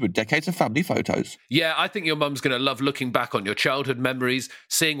preloaded with decades of family photos. Yeah, I think your mum's going to love looking back on your childhood memories,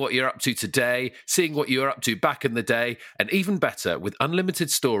 seeing what you're up to today, seeing what you were up to back in the day, and even better, with unlimited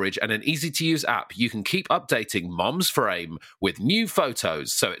storage and an easy-to-use app, you can keep updating Mom's Frame with new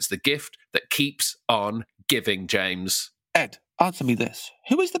photos, so it's the gift that keeps on giving, James. Ed, answer me this.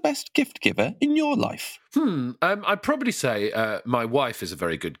 Who is the best gift giver in your life? I'd probably say my wife is a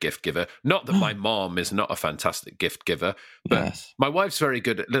very good gift giver. Not that my mom is not a fantastic gift giver, but Yes. my wife's very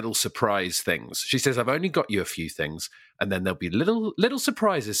good at little surprise things. She says, I've only got you a few things, and then there'll be little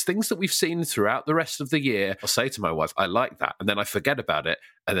surprises, things that we've seen throughout the rest of the year. I'll say to my wife, I like that, and then I forget about it,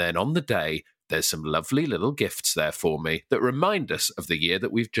 and then on the day, there's some lovely little gifts there for me that remind us of the year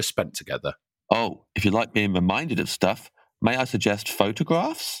that we've just spent together. Oh, if you like being reminded of stuff, may I suggest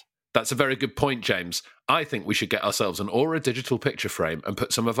photographs? That's a very good point, James. I think we should get ourselves an Aura digital picture frame and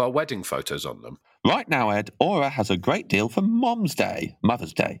put some of our wedding photos on them. Right now, Ed, Aura has a great deal for Mother's Day.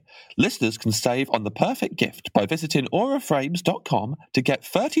 Listeners can save on the perfect gift by visiting auraframes.com to get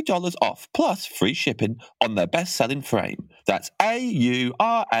 $30 off plus free shipping on their best-selling frame. That's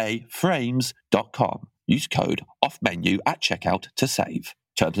AURA frames.com. Use code OFFMENU at checkout to save.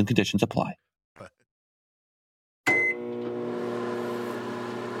 Terms and conditions apply.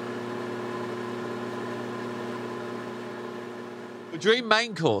 Dream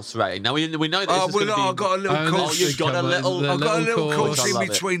main course, Ray. Now we know that this is going to be... I've got a little course. You've got a little... I've got a little course in I love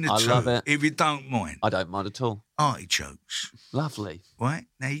between it. the I two, love it. if you don't mind. I don't mind at all. Artichokes, Lovely. right?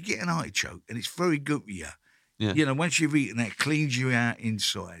 Now, you get an artichoke, and it's very good for you. Yeah. You know, once you've eaten that, it cleans you out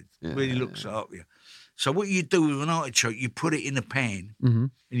inside. Yeah. Really looks after you. So what you do with an artichoke, you put it in a pan, Mm-hmm.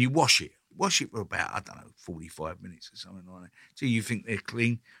 and you wash it. Wash it for about, I don't know, 45 minutes or something like that. Till you think they're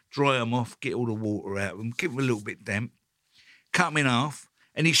clean. Dry them off, get all the water out of them, keep them a little bit damp. Cut them in half.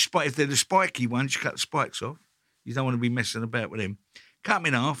 And if they're the spiky ones, you cut the spikes off. You don't want to be messing about with them. Cut them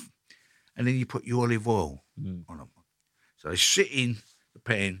in half, and then you put your olive oil on them. So they sit in the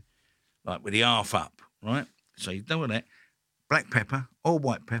pan, like with the half up, right? So you do that. Black pepper or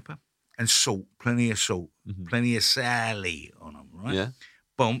white pepper and salt, plenty of salt, plenty of sally on them, right? Yeah.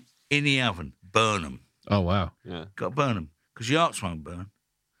 Boom, in the oven, burn them. Oh, wow. Yeah. Got to burn them because your hearts won't burn.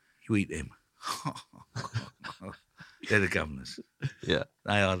 You eat them. They're the governors. Yeah.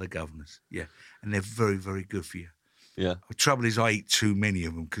 They are the governors, yeah. And they're very, very good for you. Yeah. The trouble is I eat too many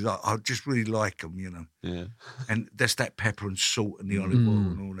of them because I just really like them, you know. Yeah. And that's that pepper and salt and the olive oil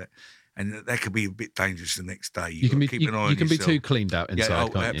and all that. And that could be a bit dangerous the next day. You can be keep an eye on you can be yourself. too cleaned out inside, Yeah,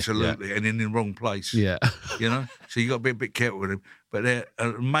 can't absolutely. you? And in the wrong place. Yeah. You know? So you got to be a bit careful with them. But they're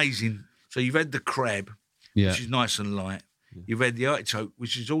amazing. So you've had the crab, Yeah. which is nice and light. You've had the artichoke,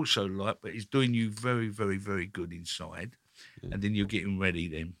 which is also light, but it's doing you very, very, very good inside. And then you're getting ready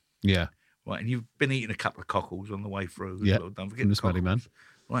then. Yeah. Right, and you've been eating a couple of cockles on the way through as Yeah. well. Don't forget From the the Smelly Man. cockles.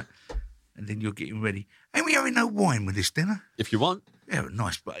 Right, and then you're getting ready. Ain't we having no wine with this dinner? If you want. Yeah,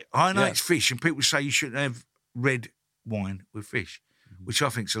 nice. But I know Yeah. it's fish, and people say you shouldn't have red wine with fish, which I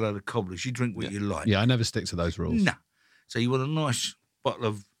think's a load of cobblers. You drink what you like. Yeah, I never stick to those rules. No. So you want a nice bottle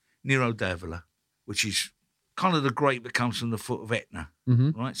of Nero d'Avola, which is kind of the grape that comes from the foot of Etna,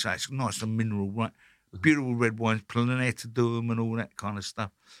 right? So it's nice and mineral, right? Beautiful red wines, Planeta Duum and all that kind of stuff.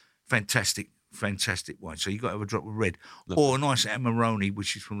 Fantastic wine. So you've got to have a drop of red. Or a nice Amarone,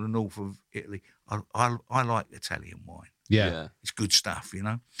 which is from the north of Italy. I like Italian wine. Yeah. It's good stuff, you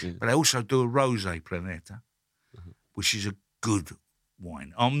know. Yeah. But they also do a Rosé Planeta, which is a good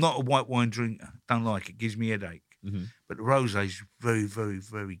wine. I'm not a white wine drinker. Don't like it. Gives me a headache. But the Rosé is very, very,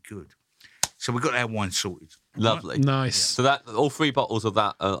 very good. So we've got our wine sorted. Lovely. Nice. So that all 3 bottles of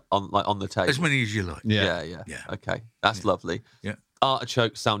that are on the table. As many as you like. Yeah. Yeah. Okay. That's lovely. Yeah.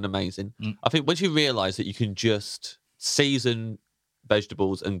 Artichokes sound amazing. I think once you realise that you can just season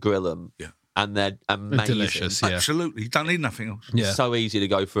vegetables and grill them, and they're amazing. Delicious, yeah. Absolutely. You don't need nothing else. Yeah. So easy to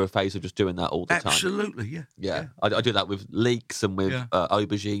go through a phase of just doing that all the time. Absolutely, yeah. Yeah. I do that with leeks and with Yeah.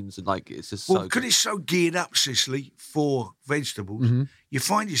 aubergines, and like it's just Well, so because good. it's so geared up, Cicely, for vegetables, you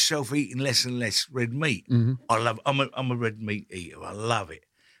find yourself eating less and less red meat. I'm a red meat eater. I love it.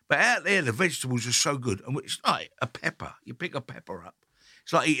 But out there, the vegetables are so good. And it's like a pepper. You pick a pepper up.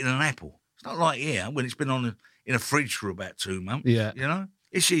 It's like eating an apple. It's not like here when it's been in a fridge for about 2 months. Yeah. You know?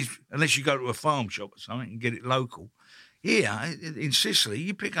 This is, unless you go to a farm shop or something and get it local. Here, in Sicily,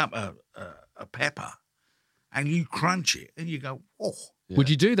 you pick up a pepper and you crunch it and you go, oh. Yeah. Would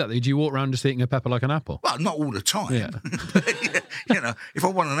you do that? Would you walk around just eating a pepper like an apple? Well, not all the time. Yeah. You know, if I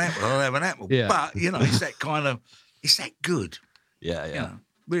want an apple, I'll have an apple. Yeah. But, you know, it's that good. Yeah, yeah. You know,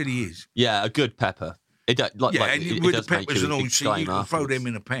 really is. Yeah, a good pepper. And with the peppers and all, so you can throw them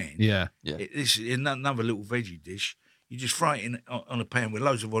in a pan. Yeah. This is another little veggie dish. You just fry it on a pan with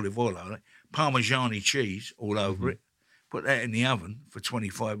loads of olive oil on it, Parmigiani cheese all over it. Put that in the oven for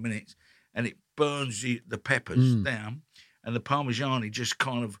 25 minutes, and it burns the peppers down, and the Parmigiani just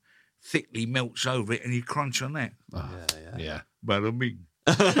kind of thickly melts over it, and you crunch on that. Oh, yeah. Bada bing.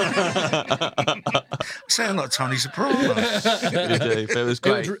 Sound like Tony Soprano. You do, but it was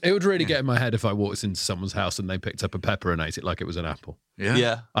great. It would really get in my head if I walked into someone's house and they picked up a pepper and ate it like it was an apple.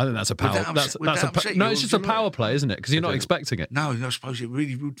 Yeah. I think that's a power. It's just a power play, isn't it? Because you're not expecting it. No, I suppose it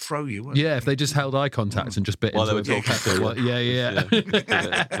really would throw you. Yeah, if they just held eye contact and just bit into a little pepper. Yeah.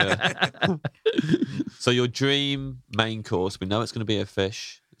 So your dream main course, we know it's going to be a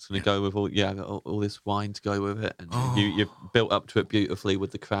fish. It's going to go with all this wine to go with it, and you built up to it beautifully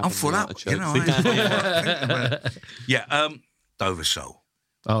with the crab. I'm full up, you know. Dover sole.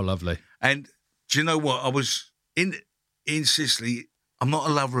 Oh, lovely. And do you know what? I was in Sicily. I'm not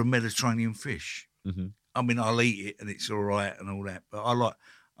a lover of Mediterranean fish. Mm-hmm. I mean, I'll eat it and it's all right and all that, but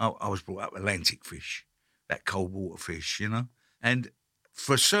I was brought up Atlantic fish, that cold water fish, you know. And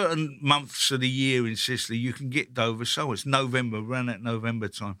for certain months of the year in Sicily, you can get Dover sole. It's November, around that November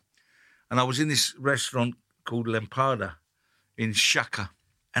time. And I was in this restaurant called Lampada in Shaka,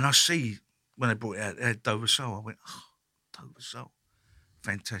 and I see when they brought it out, they had Dover sole. I went, oh, Dover sole,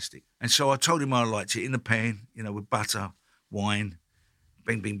 fantastic. And so I told him I liked it in the pan, you know, with butter, wine,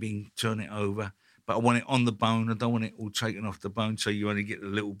 bing, bing, bing, turn it over. But I want it on the bone. I don't want it all taken off the bone, so you only get a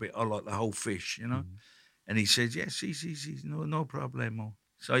little bit. I like the whole fish, you know. Mm. And he said, yes, no problemo.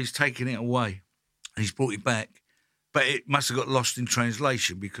 So he's taken it away and he's brought it back. But it must have got lost in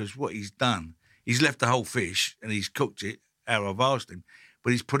translation, because what he's done, he's left the whole fish and he's cooked it how I've asked him,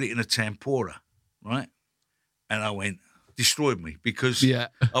 but he's put it in a tempura, right? And I went, destroyed me, because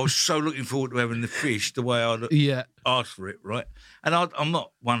I was so looking forward to having the fish the way I'd asked for it, right? And I'm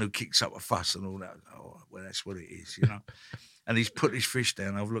not one who kicks up a fuss and all that. Oh, well, that's what it is, you know? And he's put his fish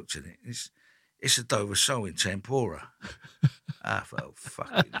down. I've looked at it. It's a Dover sole in tempura. I felt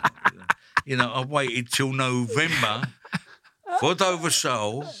fucking hell. You know, I waited till November for Dover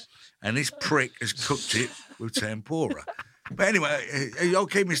sole, and this prick has cooked it with tempura. But anyway,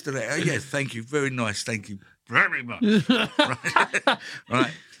 okay, Mr. Letter. Yes, thank you. Very nice. Thank you very much.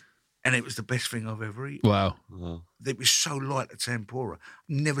 Right. And it was the best thing I've ever eaten. Wow. It was so light, a tempura.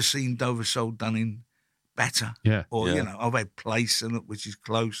 Never seen Dover sole done in batter. Yeah. Or, you know, I've had plaice, which is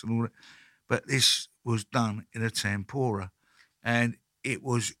close and all that. But this was done in a tempura, and it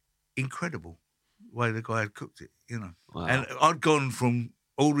was incredible the way the guy had cooked it, you know. Wow. And I'd gone from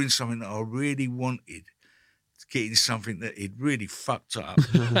ordering something that I really wanted to getting something that he'd really fucked up,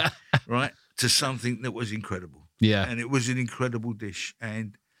 right, to something that was incredible. Yeah. And it was an incredible dish.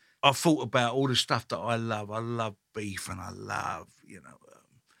 And I thought about all the stuff that I love. I love beef, and I love, you know,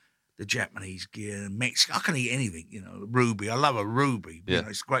 the Japanese gear and Mexican. I can eat anything, you know. Ruby, I love a ruby. Yeah. You know,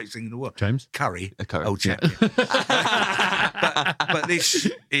 it's the greatest thing in the world. James? Curry. A curry. Old chap. Yeah. but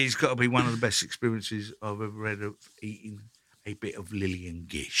this has got to be one of the best experiences I've ever had of eating a bit of Lillian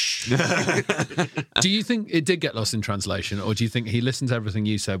Gish. Do you think it did get lost in translation, or do you think he listened to everything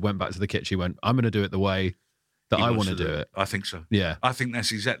you said, went back to the kitchen, went, I'm going to do it the way that I want to do it? I think so. Yeah. I think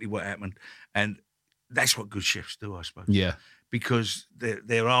that's exactly what happened. And that's what good chefs do, I suppose. Yeah. Because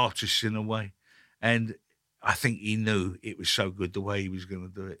they're artists in a way. And I think he knew it was so good the way he was going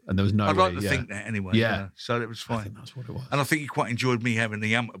to do it. And there was no I'd way, like to think that anyway. Yeah. You know? So it was fine. I think that's what it was. And I think he quite enjoyed me having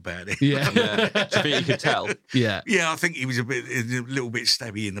the ump about it. Yeah. I think you could tell. Yeah. Yeah, I think he was a little bit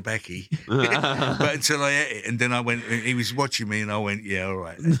stabby in the backy. But until I ate it, and then I went, he was watching me, and I went, yeah, all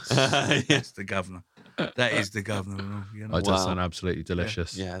right. That's the governor. That is the governor. You know? It does sound absolutely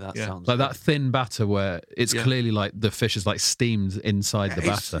delicious. Yeah, that sounds like that thin batter where it's clearly like the fish is like steamed inside the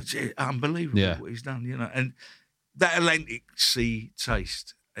batter. It's unbelievable what he's done, you know. And that Atlantic Sea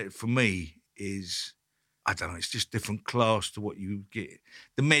taste, for me, is, I don't know, it's just different class to what you get.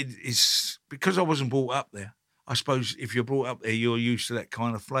 The Med is, because I wasn't brought up there, I suppose if you're brought up there, you're used to that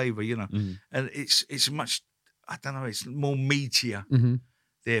kind of flavour, you know. Mm. And it's much, I don't know, it's more meatier. Mm-hmm.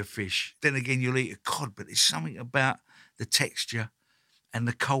 Their fish. Then again, you'll eat a cod, but there's something about the texture and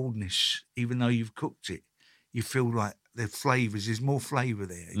the coldness. Even though you've cooked it, you feel like the flavours. There's more flavour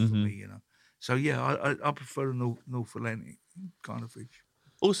there for me, you know. So yeah, I prefer the North Atlantic kind of fish.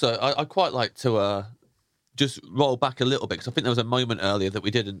 Also, I quite like to just roll back a little bit, because I think there was a moment earlier that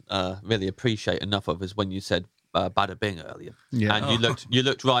we didn't really appreciate enough of, is when you said bada bing earlier. Yeah. And you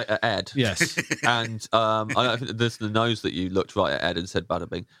looked right at Ed. Yes. And I don't think the listener knows that you looked right at Ed and said bada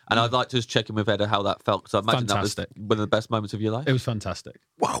bing. And I'd like to just check in with Ed how that felt, because I imagine Fantastic. that was one of the best moments of your life. It was fantastic.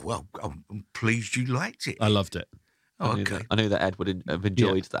 Well, I'm pleased you liked it. I loved it. Oh, I knew that Ed would have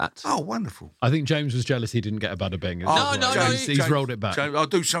enjoyed that. Oh, wonderful. I think James was jealous he didn't get a bada bing. No, He's rolled it back. James, I'll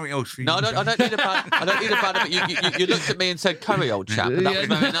do something else for you. No, I don't need a bada bing. You looked at me and said, "Curry, old chap," and that was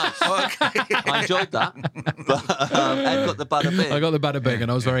very nice. Okay. I enjoyed that. But Ed got the bada bing. I got the bada bing,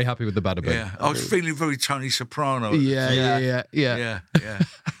 and I was very happy with the bada bing. Yeah, I was feeling very Tony Soprano. Yeah. Yeah.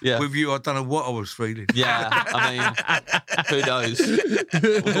 With you, I don't know what I was feeling. Yeah, I mean, who knows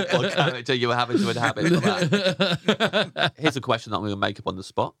what character you were having to inhabit for that. Here's a question that I'm going to make up on the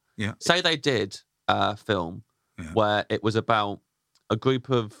spot. Yeah. Say they did a film where it was about a group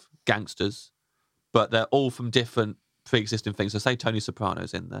of gangsters, but they're all from different pre-existing things. So say Tony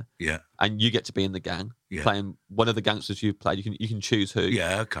Soprano's in there. Yeah. And you get to be in the gang, playing one of the gangsters you've played. You can choose who.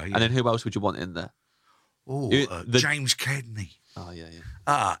 Yeah, okay. Yeah. And then who else would you want in there? Oh, James Cadney. Oh, yeah.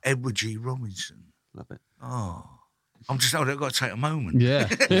 Edward G. Robinson. Love it. Oh, I'm just I've got to take a moment. Yeah.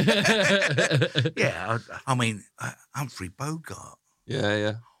 Yeah, I mean, Humphrey Bogart.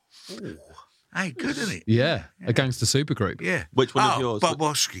 Yeah. Oh, hey, good, isn't it? Yeah. A gangster supergroup. Yeah. Which one of yours? Bob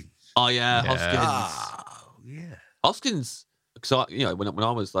Hoskins. Oh, yeah, Hoskins. Oh, yeah. Hoskins, because when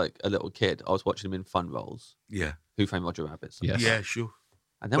I was like a little kid, I was watching him in fun roles. Yeah. Who Framed Roger Rabbit? Yes. Yeah, sure.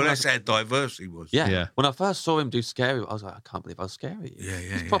 And then Well, that's how diverse he was. Yeah. When I first saw him do Scary, I was like, I can't believe how scary he is. Yeah,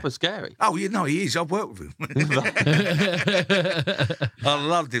 He's proper scary. Oh, you know, he is. I've worked with him. I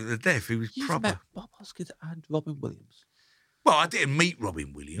loved him to death. He was You've proper. met Bob Hoskins and Robin Williams. Well, I didn't meet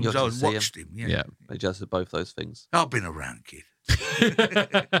Robin Williams. You got I to see watched him. Yeah. They just did both those things. I've been around, kid.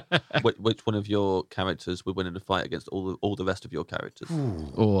 Which one of your characters would win in a fight against all the rest of your characters?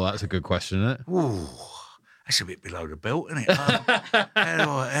 Oh, that's a good question, isn't it? Ooh, that's a bit below the belt, isn't it? I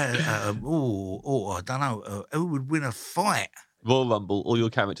don't know. Who would win a fight? Royal Rumble, all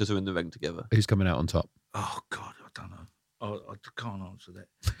your characters are in the ring together. Who's coming out on top? Oh, God, I don't know. I can't answer that.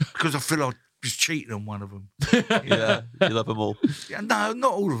 Because I feel I was cheating on one of them. Yeah, you love them all. Yeah, no,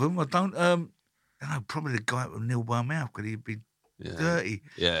 not all of them. I don't. I don't know, probably the guy with Neil by mouth, because he'd be dirty.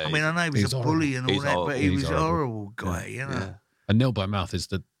 Yeah. I mean, I know he was a bully and all He's that, horrible. but he was He's a horrible. horrible guy, you know. Yeah. And Nil by Mouth is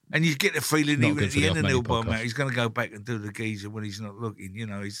the... And you get the feeling Not even good at for the the end of Off Neil Menu by podcast. Mouth, he's going to go back and do the geezer when he's not looking. You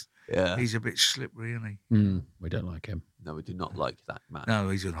know, he's a bit slippery, isn't he? we don't like him. No, we do not like that man. No,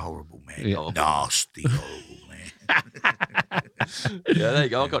 he's a horrible man. Yeah. Nasty, horrible man. Yeah, there you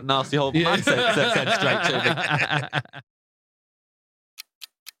go. I got nasty horrible man said straight to me.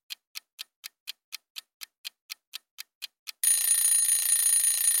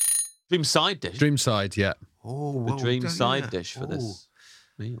 Dream side dish. Dream side, yeah. Oh, The well dream done, side yeah. dish for this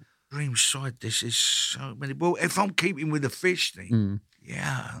meal. Dream side dish is so many. Well, if I'm keeping with the fish thing,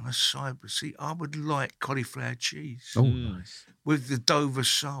 yeah, on the side, but see, I would like cauliflower cheese Oh, nice. with the Dover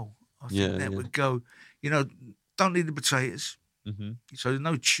sole. I think that would go. You know, don't need the potatoes, so there's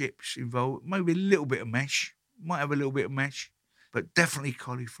no chips involved. Maybe a little bit of mash. Might have a little bit of mash, but definitely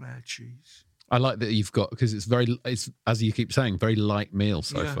cauliflower cheese. I like that you've got, because it's as you keep saying, very light meal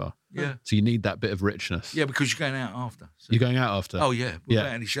so far. Yeah. So you need that bit of richness. Yeah, because you're going out after. So. You're going out after? Oh, yeah. Yeah.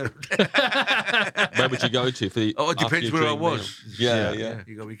 Without any shadow. Where would you go to for the? Oh, it after depends your where I dream was. meal? Yeah.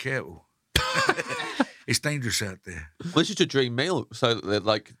 You got to be careful. It's dangerous out there. Well, it's just a dream meal, so that,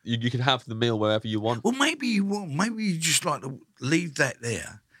 like you can have the meal wherever you want. Well, maybe you won't. Maybe you just like to leave that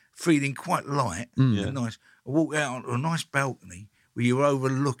there, feeling quite light and nice. Walk out onto a nice balcony where you're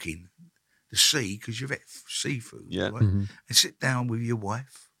overlooking the sea, because you've had seafood, right? And sit down with your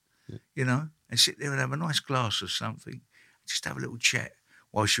wife, you know, and sit there and have a nice glass of something, just have a little chat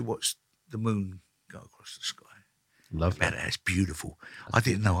while she watched the moon go across the sky. Lovely. Man, that's beautiful. I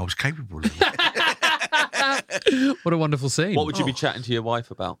didn't know I was capable of that. What a wonderful scene. What would you be chatting to your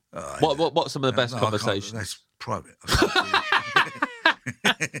wife about? What's some of the best No, I can't- conversations? That's private.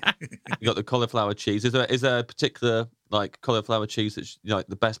 You got the cauliflower cheese. Is there a particular like cauliflower cheese that's like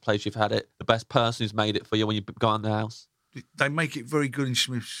the best place you've had it, the best person who's made it for you when you go in the house? They make it very good in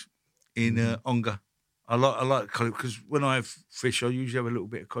Smith's in Ongar. I like cauliflower, because when I have fish, I usually have a little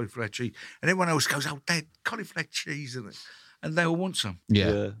bit of cauliflower cheese, and everyone else goes, "Oh, Dad, cauliflower cheese," and they all want some.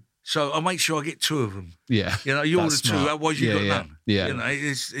 Yeah. So I make sure I get two of them. Yeah. You know, you order That's two, smart. otherwise you got none. Yeah. You know,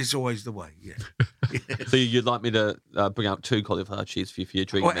 it's always the way. Yeah. So you'd like me to bring out 2 cauliflower cheese for your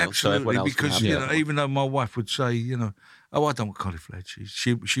dream Oh, meal, so everyone absolutely, else can because have you it. know, even though my wife would say, you know, "Oh, I don't want cauliflower cheese,"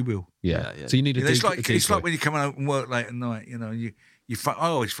 she will. Yeah. Yeah. So you need a You know, it's like decoy. when you're coming home from work late at night. You know, you I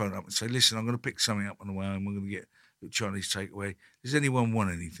always phone up and say, listen, I'm going to pick something up on the way home. We're going to get a Chinese takeaway. Does anyone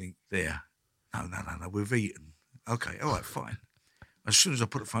want anything there? No, we've eaten. Okay, all right, fine. As soon as I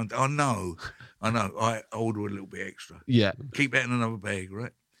put the phone down, I order a little bit extra. Yeah. Keep that in another bag,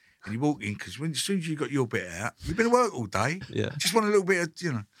 right? And you walk in, because as soon as you got your bit out, you've been at work all day. Yeah. Just want a little bit of,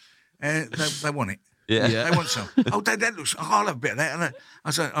 and they want it. Yeah. They want some. Oh, Dad, that looks, I'll have a bit of that. And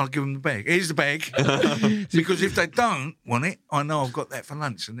I say, I'll give them the bag. Here's the bag. Because if they don't want it, I know I've got that for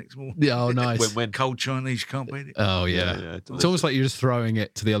lunch the next morning. Yeah, oh, nice. Win-win. Cold Chinese, can't beat it. Oh, yeah. It's almost like you're just throwing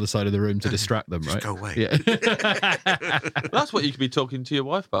it to the other side of the room to distract them, right? Just go away. Yeah. Well, that's what you could be talking to your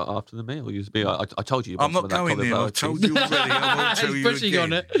wife about after the meal. You be like, I told you. I'm not going there. I've told you already. I won't tell you pushing again.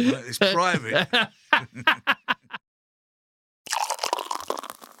 on it. Right, it's private.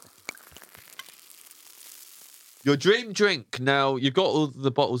 Your dream drink. Now, you've got all the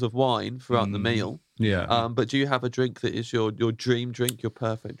bottles of wine throughout the meal. Yeah. But do you have a drink that is your dream drink, your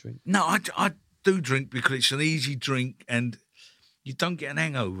perfect drink? No, I do drink because it's an easy drink and you don't get an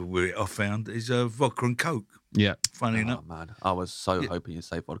hangover with it, I found, is vodka and Coke. Yeah. Funny enough. Oh, man. I was so hoping you'd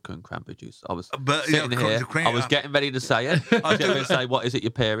say vodka and cranberry juice. I was But, sitting here. I was getting ready to say it. I was getting ready to say, what is it,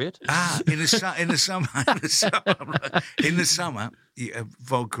 your period? in the summer, you have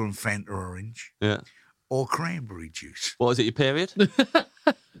vodka and Fanta orange. Yeah. Or cranberry juice. What is it, your period? You've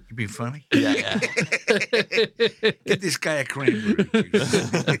been funny. Yeah. Get this guy a cranberry juice.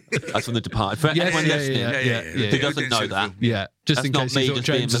 That's from The Departed. For anyone listening who doesn't know that. Yeah. Just That's in not case me he thought just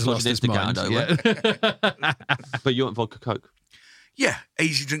being James has lost his mind. misogynistic, But you want vodka Coke? Yeah,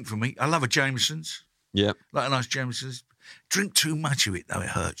 easy drink for me. I love a Jameson's. Yeah. Like a nice Jameson's. Drink too much of it, though, it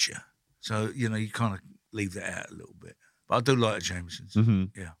hurts you. So, you kind of leave that out a little bit. But I do like a Jameson's. Mm-hmm.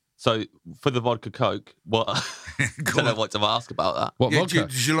 Yeah. So, for the vodka Coke, what? I don't know what to ask about that. What vodka?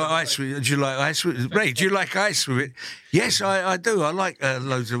 Do you like ice with it? Do you like ice with it? Ray, do you like ice with it? Yes, I do. I like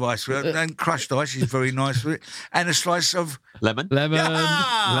loads of ice with it. And crushed ice is very nice with it. And a slice of... Lemon? Lemon.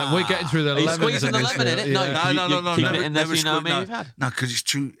 Yeah! We're getting through the Are you lemons. squeezing the lemon in it? No, No. Keep it in there so you know how many you've had. No, because it's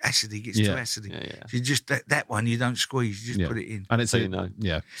too acidy. It gets too acidy. Yeah. So you just, that one you don't squeeze. You just put it in. And it's So a, you know.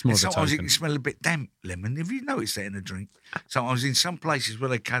 Yeah, it's more And of a sometimes it token. can smell a bit damp, lemon. Have you noticed that in a drink? Sometimes in some places where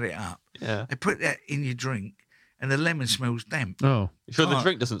they cut it up, Yeah. they put that in your drink and the lemon smells damp. Oh. You sure the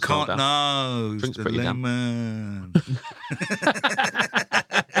drink doesn't smell damp? No, Drink's the pretty damp. lemon.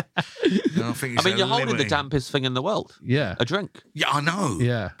 I mean, you're holding the dampest thing in the world. Yeah. A drink. Yeah, I know.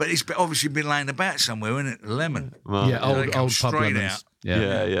 Yeah. But it's obviously been laying about somewhere, isn't it? The lemon. Well, Yeah, they come old pub straight lemons. out.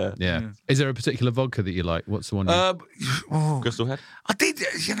 Yeah. Is there a particular vodka that you like? What's the one you... Crystal Head? I did,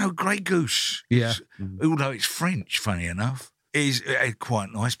 Grey Goose. Yeah. Although it's French, funny enough, is quite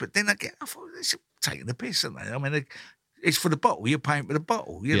nice. But then I thought, it's taking the piss, aren't they? I mean, it's for the bottle. You're paying for the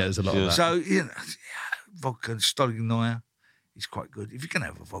bottle. Yeah, there's a lot of that. So, vodka and Stolingnoyer is quite good. If you can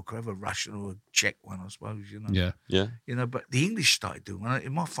have a vodka, have a Russian or a Czech one, I suppose, Yeah. Yeah. But the English started doing one.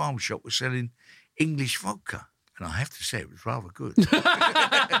 In my farm shop, we're selling English vodka. And I have to say, it was rather good. It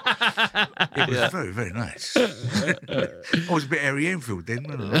was very, very nice. I was a bit Harry Enfield then,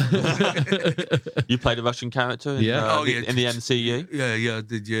 wasn't I? You played a Russian character in, in the MCU? Yeah, I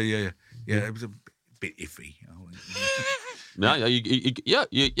did. Yeah. It was a bit iffy. No, you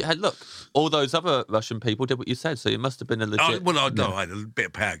had, look, all those other Russian people did what you said, so it must have been a legit... I had a bit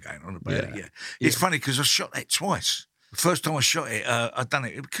of power going on about it, It's funny because I shot that twice. The first time I shot it, I done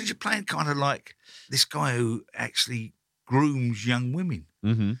it because you're playing kind of like this guy who actually grooms young women.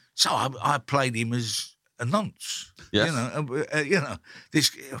 Mm-hmm. So I played him as a nonce. Yes. This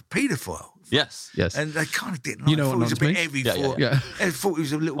paedophile. Yes. And they kind of didn't like You know it. what It was a nonce bit means? heavy Yeah, for... Yeah. I thought it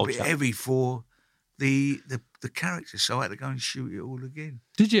was a little Old bit chap. heavy for the character, so I had to go and shoot it all again.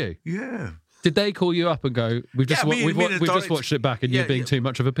 Did you? Yeah. Did they call you up and go, we've just me and the we've just director- watched it back and you're being too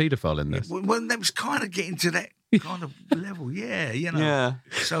much of a paedophile in this? Well, that was kind of getting to that kind of level, Yeah.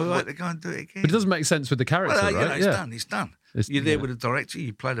 So I had to go and do it again. But it doesn't make sense with the character, Well, right? it's done. It's done. You're there yeah. with the director.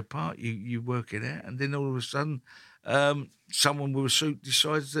 You play the part. You work it out, and then all of a sudden, someone with a suit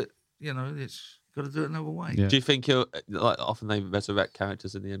decides that it's got to do it another way. Yeah. Do you think he'll, like, often they resurrect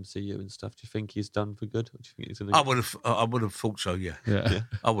characters in the MCU and stuff, do you think he's done for good? Or do you think he's gonna... I would have thought so. Yeah.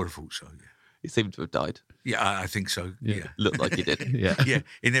 I would have thought so. Yeah. He seemed to have died. Yeah, I think so. Yeah. Looked like he did. Yeah. Yeah,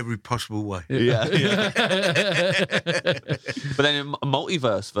 in every possible way. Yeah. But then a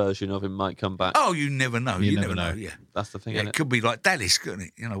multiverse version of him might come back. Oh, you never know. You never know. Yeah. That's the thing, Yeah, isn't it it? could be like Dallas,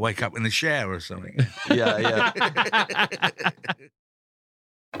 couldn't it? Wake up in the shower or something. Yeah.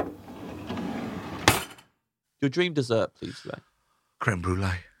 Your dream dessert, please, Ray. Creme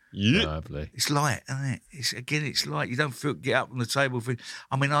brulee. Yeah. Lovely. It's light, isn't it? It's light. You don't get up on the table.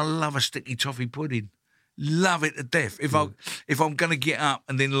 I mean, I love a sticky toffee pudding. Love it to death. If I'm going to get up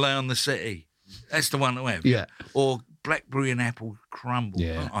and then lay on the settee, that's the one to have. Yeah. Or blackberry and apple crumble.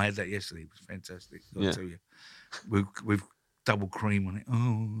 Yeah. I had that yesterday. It was fantastic. I'll tell you. With double cream on it.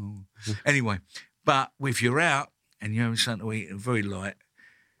 Oh. Anyway, but if you're out and you're having something to eat and very light,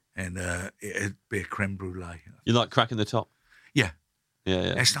 and it'd be a creme brulee. You like cracking the top? Yeah.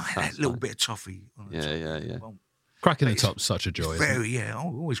 Yeah. It's like that little bit of toffee on the top. Yeah. Well, Cracking the top's such a joy. I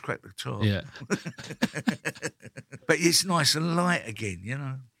always crack the top. Yeah. But it's nice and light again, you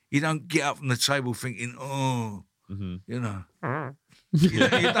know. You don't get up from the table thinking, you know. you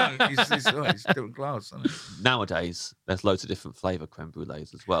don't. It's different class, isn't it? Nowadays, there's loads of different flavour creme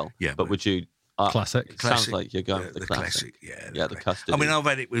brulees as well. Yeah, but would you... Classic. It sounds like you're going for the classic. Yeah, the custard. I mean, I've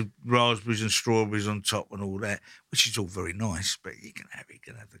had it with raspberries and strawberries on top and all that, which is all very nice, but you can have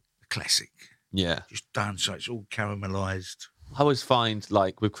the classic. Yeah. Just done, so it's all caramelised. I always find,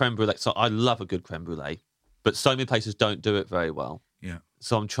 like, with creme brulee, so I love a good creme brulee, but so many places don't do it very well. Yeah.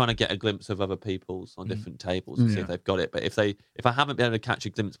 So I'm trying to get a glimpse of other people's on different tables and see if they've got it. But if I haven't been able to catch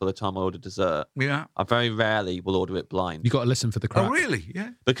a glimpse by the time I order dessert, I very rarely will order it blind. You got to listen for the crack. Oh, really?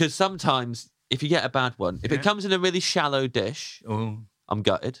 Yeah. Because sometimes if you get a bad one, if it comes in a really shallow dish, I'm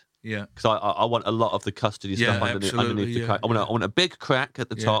gutted. Yeah. Because I want a lot of the custardy stuff underneath the crack. I want a big crack at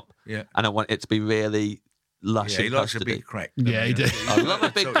the top, and I want it to be really lush and he likes custardy. a big crack. Yeah, he did. I love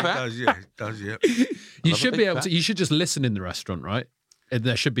a big crack. He does, yeah. You should be able to. You should just listen in the restaurant, right?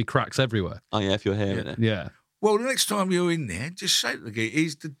 There should be cracks everywhere. Oh yeah, if you're hearing it. Yeah. Well, the next time you're in there, just say to the guy,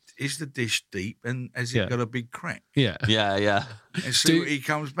 is the dish deep and has it got a big crack? Yeah. Yeah. And see what he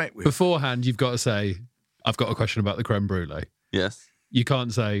comes back with. Beforehand, you've got to say, I've got a question about the creme brulee. Yes. You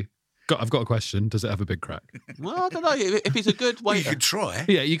can't say, I've got a question. Does it have a big crack? Well, I don't know. If he's a good waiter. You could try.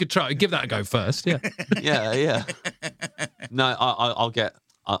 Yeah, you could try. Give that a go first. Yeah. Yeah. No, I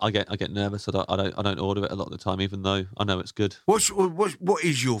get nervous. I don't order it a lot of the time, even though I know it's good. What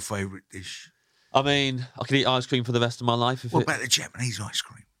is your favourite dish? I mean, I could eat ice cream for the rest of my life. What about the Japanese ice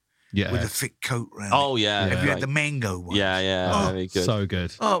cream? Yeah. With a thick coat round. Oh, yeah. Have you had the mango one? Yeah, very good. So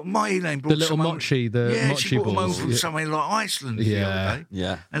good. Oh, my Elaine brought the little mochi, she brought them balls. over from somewhere like Iceland the other day.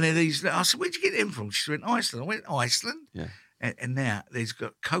 Yeah. And then I said, where'd you get them from? She went, Iceland. I went, Iceland? Yeah. And now there's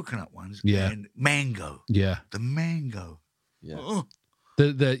got coconut ones and mango. Yeah. The mango. Yeah. Oh.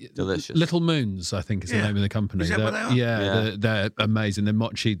 The delicious Little Moons, I think is the name of the company. Is that what they are? Yeah. They're amazing. They're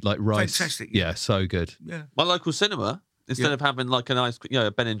mochi like rice. Fantastic. Yeah, so good. Yeah. My local cinema, instead of having like an ice cream, a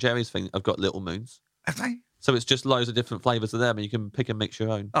Ben and Jerry's thing, I've got Little Moons. Have they? So it's just loads of different flavours of them, and you can pick and mix your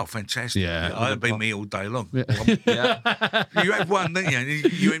own. Oh, fantastic. Yeah. I'd be me all day long. Yeah. You have one, don't you? And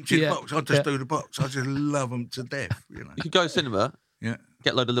you empty the box. I just do the box. I just love them to death. You know. You could go to cinema, get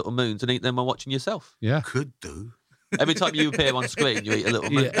a load of Little Moons, and eat them while watching yourself. Yeah. Could do. Every time you appear on screen, you eat a Little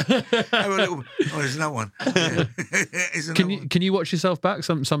Moon. Have a little. Oh, there's no one. Yeah. Can you watch yourself back?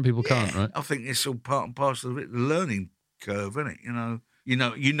 Some people can't, right? I think it's all part and parcel of it. The learning curve, isn't it?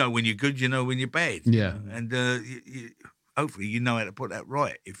 You know when you're good. You know when you're bad. Yeah. And hopefully you know how to put that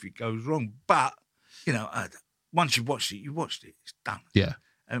right if it goes wrong. But once you've watched it, It's done. Yeah.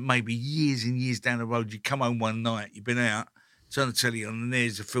 And maybe years and years down the road, you come home one night, you've been out, turn the telly on, and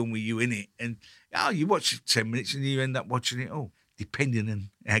there's a film with you in it, and you watch it 10 minutes, and you end up watching it all, depending on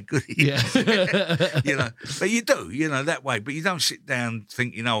how good it is. Yeah. But you do, that way. But you don't sit down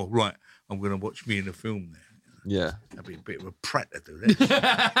thinking, oh, right, I'm going to watch me in a film now. Yeah. That'd be a bit of a prat to do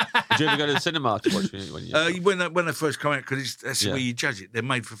that. Did you ever go to the cinema to watch it when they first come out? Because that's the way you judge it. They're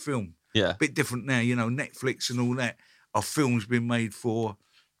made for film. Yeah. A bit different now. Netflix and all that are films being made for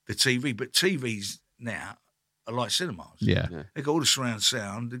the TV. But TVs now are like cinemas. Yeah. They've got all the surround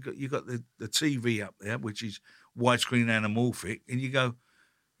sound. You've got the TV up there, which is widescreen anamorphic. And you go,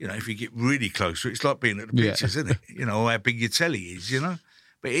 if you get really close to it, it's like being at the pictures, isn't it? How big your telly is,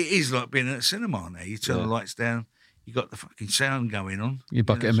 But it is like being at a cinema now. You turn the lights down, you got the fucking sound going on. Your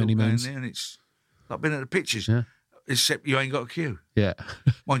bucket of mini moons. And it's like being at the pictures. Yeah. Except you ain't got a queue. Yeah.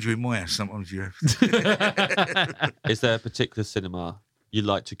 Mind you, in my house, sometimes you have. Is there a particular cinema you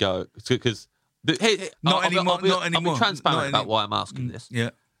like to go? Because not anymore. I'll be transparent about why I'm asking this.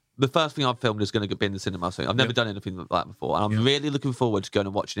 Yeah. The first thing I've filmed is going to be in the cinema. So I've never done anything like that before. And I'm really looking forward to going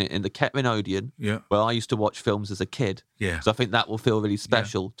and watching it in the Kettering Odeon, where I used to watch films as a kid. Yeah. So I think that will feel really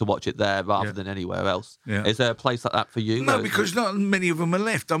special to watch it there rather than anywhere else. Yeah. Is there a place like that for you? No, because not many of them are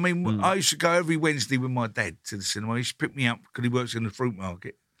left. I mean, I used to go every Wednesday with my dad to the cinema. He used to pick me up because he works in the fruit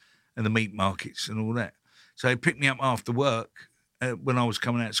market and the meat markets and all that. So he'd pick me up after work when I was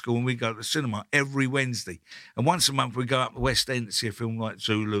coming out of school, and we'd go to the cinema every Wednesday. And once a month we'd go up to West End to see a film like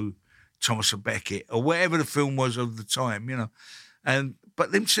Zulu, Thomas a Beckett, or whatever the film was of the time,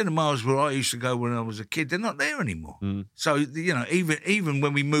 But them cinemas where I used to go when I was a kid, they're not there anymore. So, even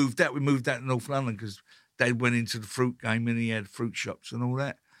when we moved out to North London because Dad went into the fruit game and he had fruit shops and all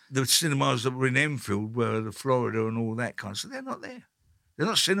that. The cinemas that were in Enfield, were the Florida and all that kind of stuff, they're not there. They're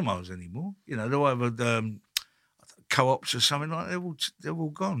not cinemas anymore. They'll have co-ops or something like that. They're all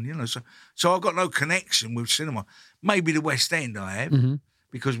gone, So I've got no connection with cinema. Maybe the West End I have,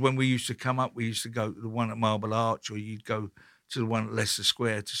 because when we used to come up, we used to go to the one at Marble Arch, or you'd go to the one at Leicester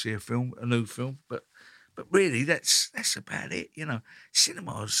Square to see a new film. But really, that's about it.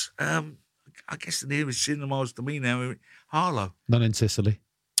 Cinemas. I guess the nearest cinemas to me now are Harlow. None in Sicily.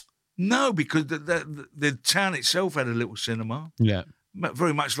 No, because the town itself had a little cinema. Yeah.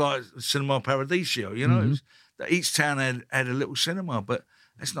 Very much like Cinema Paradiso, each town had a little cinema, but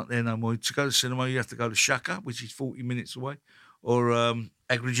that's not there no more. To go to cinema, you have to go to Shaka, which is 40 minutes away, or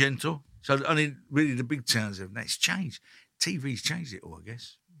Agrigento. So really the big towns have. That's changed. TV's changed it all, I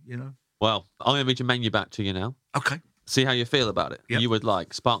guess, Well, I'm going to read your menu back to you now. Okay. See how you feel about it. Yep. You would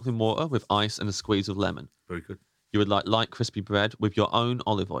like sparkling water with ice and a squeeze of lemon. Very good. You would like light crispy bread with your own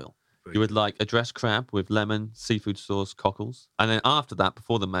olive oil. You would like a dressed crab with lemon, seafood sauce, cockles. And then after that,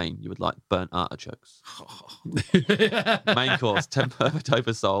 before the main, you would like burnt artichokes. Main course, tempura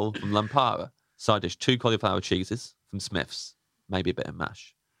tofu sole from Lampara. Side dish, 2 cauliflower cheeses from Smith's. Maybe a bit of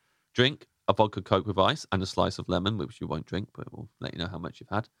mash. Drink, a vodka Coke with ice and a slice of lemon, which you won't drink, but we'll let you know how much you've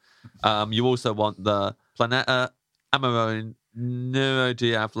had. You also want the Planeta Amarone, Nero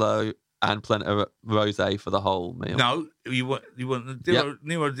Diavolo, and Planeta Rosé for the whole meal. No, you want the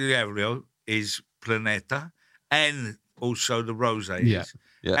Nero Diavolo is Planeta, and also the Rosé. Yeah.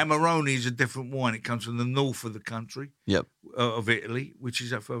 Amarone is a different wine. It comes from the north of the country. Yep. Of Italy, which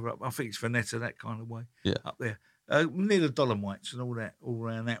is up further up. I think it's Veneta, that kind of way. Yeah. Up there. Near the Dolomites and all that, all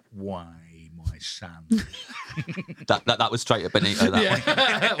around that way, my son. that was straight at Benito.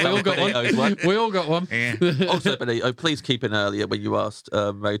 We all got one. We all got one. Yeah. Also, Benito, please keep in earlier when you asked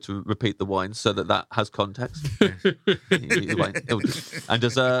Ray to repeat the wine so that has context. And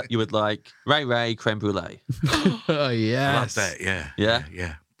dessert, you would like Ray creme brulee. Oh, yeah. I love that, yeah. Yeah?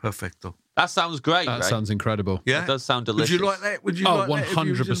 Yeah, perfecto. That sounds great, That Ray. sounds incredible. Yeah? It does sound delicious. Would you like that? Would you like that if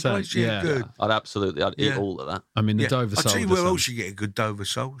you was in a 100%, place? yeah. Good. I'd eat all of that. I mean, the Dover I'll Sole. tell you where else you get a good Dover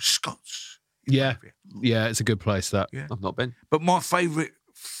Sole. Scots. Yeah. Yeah, it's a good place, that. Yeah. I've not been. But my favourite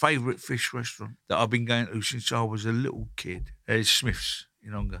fish restaurant that I've been going to since I was a little kid is Smith's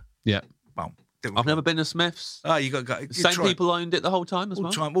in Ongar. Yeah. Boom. I've never been to Smith's. Oh, you got to go. Same people owned it the whole time as all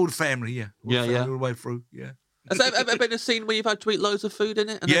well? the time, all the family, yeah. All the family, yeah. all the way through, yeah. Has there ever been a scene where you've had to eat loads of food in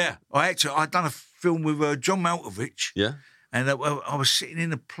it? Yeah, I'd done a film with John Malkovich. Yeah. And I was sitting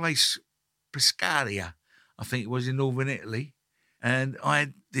in a place, Pescaria, I think it was in northern Italy, and I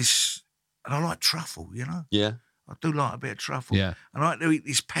had this, and I like truffle, Yeah. I do like a bit of truffle. Yeah. And I like to eat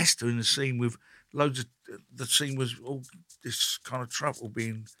this pasta in the scene with loads of, the scene was all this kind of truffle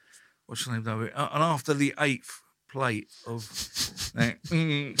being, what's the name of it? And after the 8th plate of that,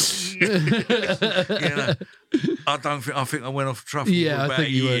 I think I went off truffle for about a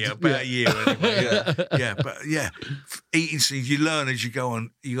year. About a year anyway. Yeah. Eating scenes, you learn as you go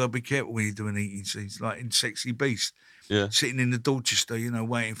on. You got to be careful when you're doing eating scenes, like in Sexy Beast. Yeah. Sitting in the Dorchester,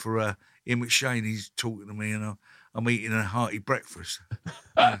 waiting for Ian McShane. He's talking to me, and I'm eating a hearty breakfast.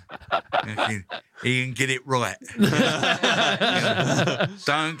 He can get it right.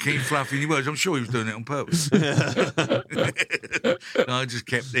 Don't keep fluffing your words. I'm sure he was doing it on purpose. I just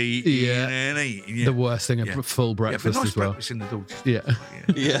kept eating and eating. Yeah. The worst thing, a full breakfast nice as well. Breakfast in the Dorchester.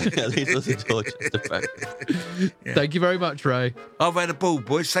 Yeah, leads us to Dorchester breakfast. Thank you very much, Ray. I've had a ball,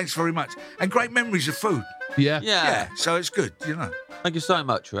 boys. Thanks very much. And great memories of food. Yeah. Yeah. So it's good, Thank you so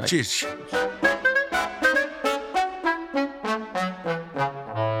much, Ray. Cheers.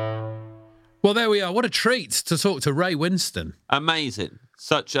 Well, there we are. What a treat to talk to Ray Winstone. Amazing.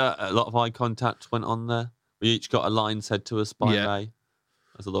 Such a lot of eye contact went on there. We each got a line said to us by Ray.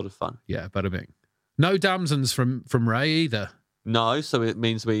 It was a lot of fun. Yeah, bada bing. No damsons from Ray either. No, so it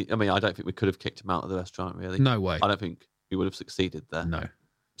means I don't think we could have kicked him out of the restaurant, really. No way. I don't think we would have succeeded there. No.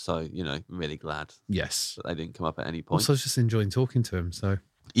 So, really glad Yes. that they didn't come up at any point. Also, just enjoying talking to him, so...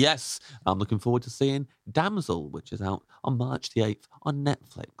 Yes, I'm looking forward to seeing Damsel, which is out on March the 8th on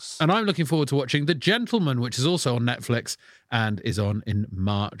Netflix. And I'm looking forward to watching The Gentleman, which is also on Netflix and is on in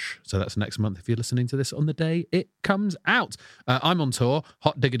March. So that's next month if you're listening to this on the day it comes out. I'm on tour,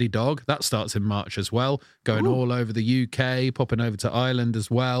 Hot Diggity Dog. That starts in March as well. Going all over the UK, popping over to Ireland as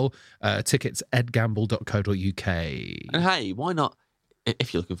well. Tickets, edgamble.co.uk. And hey, why not?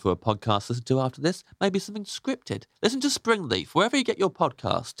 if you're looking for a podcast to listen to after this, maybe something scripted, listen to Springleaf, wherever you get your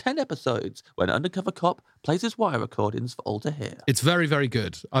podcasts. 10 episodes when an undercover cop plays his wire recordings for all to hear. It's very, very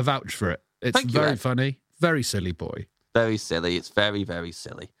good. I vouch for it. It's very funny, very silly boy. Very silly. It's very, very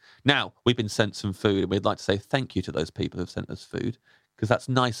silly. Now, we've been sent some food, and we'd like to say thank you to those people who've sent us food, because that's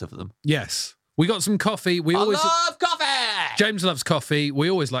nice of them. Yes. We got some coffee. I love coffee! James loves coffee.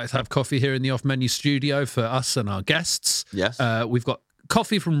 We always like to have coffee here in the off-menu studio for us and our guests. Yes. We've got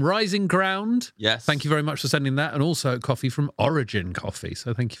coffee from Rising Ground. Yes. Thank you very much for sending that. And also coffee from Origin Coffee.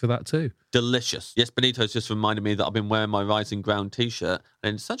 So thank you for that too. Delicious. Yes, Benito's just reminded me that I've been wearing my Rising Ground T-shirt,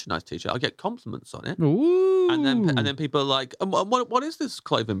 and it's such a nice T-shirt. I get compliments on it. Ooh. And then people are like, what is this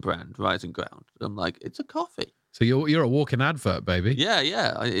clothing brand, Rising Ground? I'm like, it's a coffee. So you're a walking advert, baby. Yeah,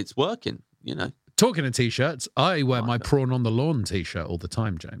 it's working, you know. Talking of T-shirts, I wear my Prawn on the Lawn T-shirt all the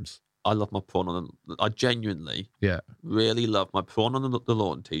time, James. I love my Prawn on the... I genuinely really love my Prawn on the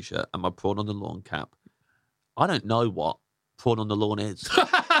Lawn T-shirt and my Prawn on the Lawn cap. I don't know what Prawn on the Lawn is.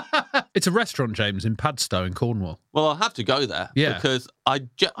 It's a restaurant, James, in Padstow in Cornwall. Well, I'll have to go there because I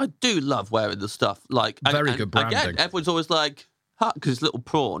do love wearing the stuff. Very good branding. Again, everyone's always like, because it's little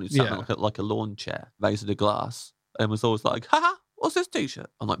prawn who's sat on like a lawn chair, raised in a glass, and was always like, haha, what's this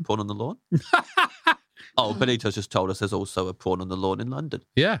T-shirt? I'm like, Prawn on the Lawn. Oh, Benito's just told us there's also a Prawn on the Lawn in London.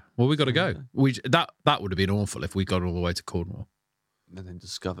 Yeah, well, we got to go. That would have been awful if we got all the way to Cornwall. And then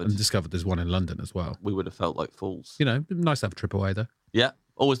discovered there's one in London as well. We would have felt like fools. You know, nice to have a trip away, though. Yeah,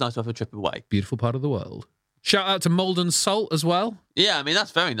 always nice to have a trip away. Beautiful part of the world. Shout out to Malden Salt as well. Yeah, I mean,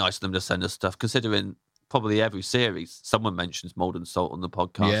 that's very nice of them to send us stuff, considering probably every series someone mentions Malden Salt on the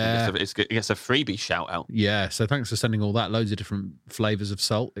podcast. Yeah. It gets a freebie shout out. Yeah, so thanks for sending all that. Loads of different flavours of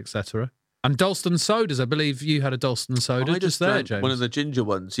salt, etc. And Dalston sodas. I believe you had a Dalston soda just there, James. One of the ginger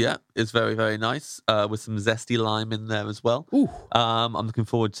ones, yeah. It's very, very nice with some zesty lime in there as well. Ooh. I'm looking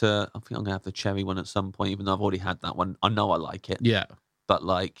forward to, I think I'm going to have the cherry one at some point, even though I've already had that one. I know I like it. Yeah. But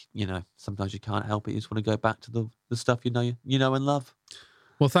sometimes you can't help it. You just want to go back to the stuff you know and love.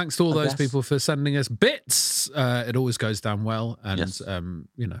 Well, thanks to all those people for sending us bits. It always goes down well. And,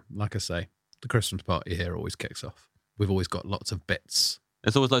 like I say, the Christmas party here always kicks off. We've always got lots of bits.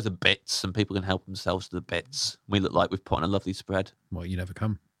 There's always loads of bits, and people can help themselves to the bits. We look like we've put on a lovely spread. Well, you never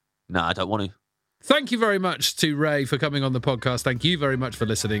come. No, I don't want to. Thank you very much to Ray for coming on the podcast. Thank you very much for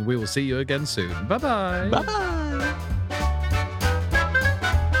listening. We will see you again soon. Bye-bye. Bye-bye.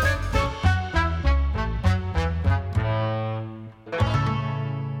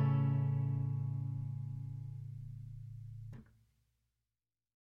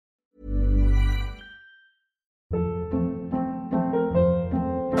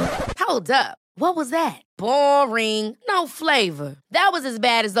 Hold up. What was that? Boring. No flavor. That was as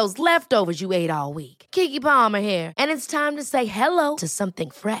bad as those leftovers you ate all week. Keke Palmer here. And it's time to say hello to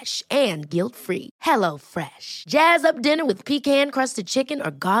something fresh and guilt-free. Hello Fresh. Jazz up dinner with pecan-crusted chicken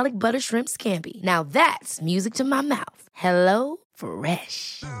or garlic butter shrimp scampi. Now that's music to my mouth. Hello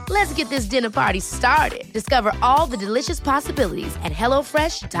Fresh. Let's get this dinner party started. Discover all the delicious possibilities at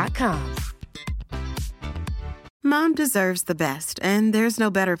HelloFresh.com. Mom deserves the best, and there's no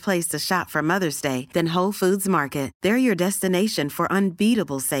better place to shop for Mother's Day than Whole Foods Market. They're your destination for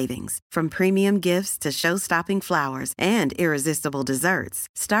unbeatable savings, from premium gifts to show-stopping flowers and irresistible desserts.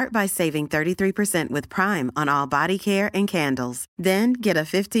 Start by saving 33% with Prime on all body care and candles. Then get a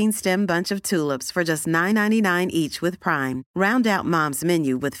 15-stem bunch of tulips for just $9.99 each with Prime. Round out Mom's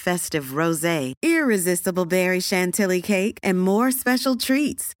menu with festive rosé, irresistible berry chantilly cake, and more special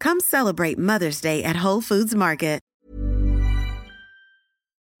treats. Come celebrate Mother's Day at Whole Foods Market.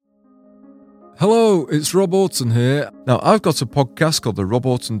 Hello, it's Rob Orton here. Now, I've got a podcast called the Rob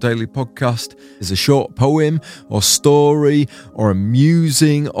Orton Daily Podcast. It's a short poem or story or a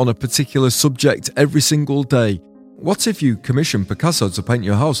musing on a particular subject every single day. What if you commissioned Picasso to paint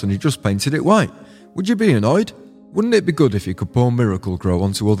your house and he just painted it white? Would you be annoyed? Wouldn't it be good if you could pour Miracle-Gro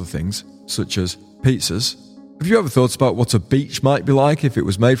onto other things, such as pizzas? Have you ever thought about what a beach might be like if it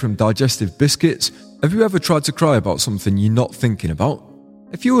was made from digestive biscuits? Have you ever tried to cry about something you're not thinking about?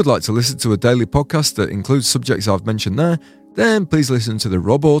 If you would like to listen to a daily podcast that includes subjects I've mentioned there, then please listen to the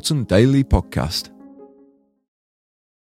Rob Orton Daily Podcast.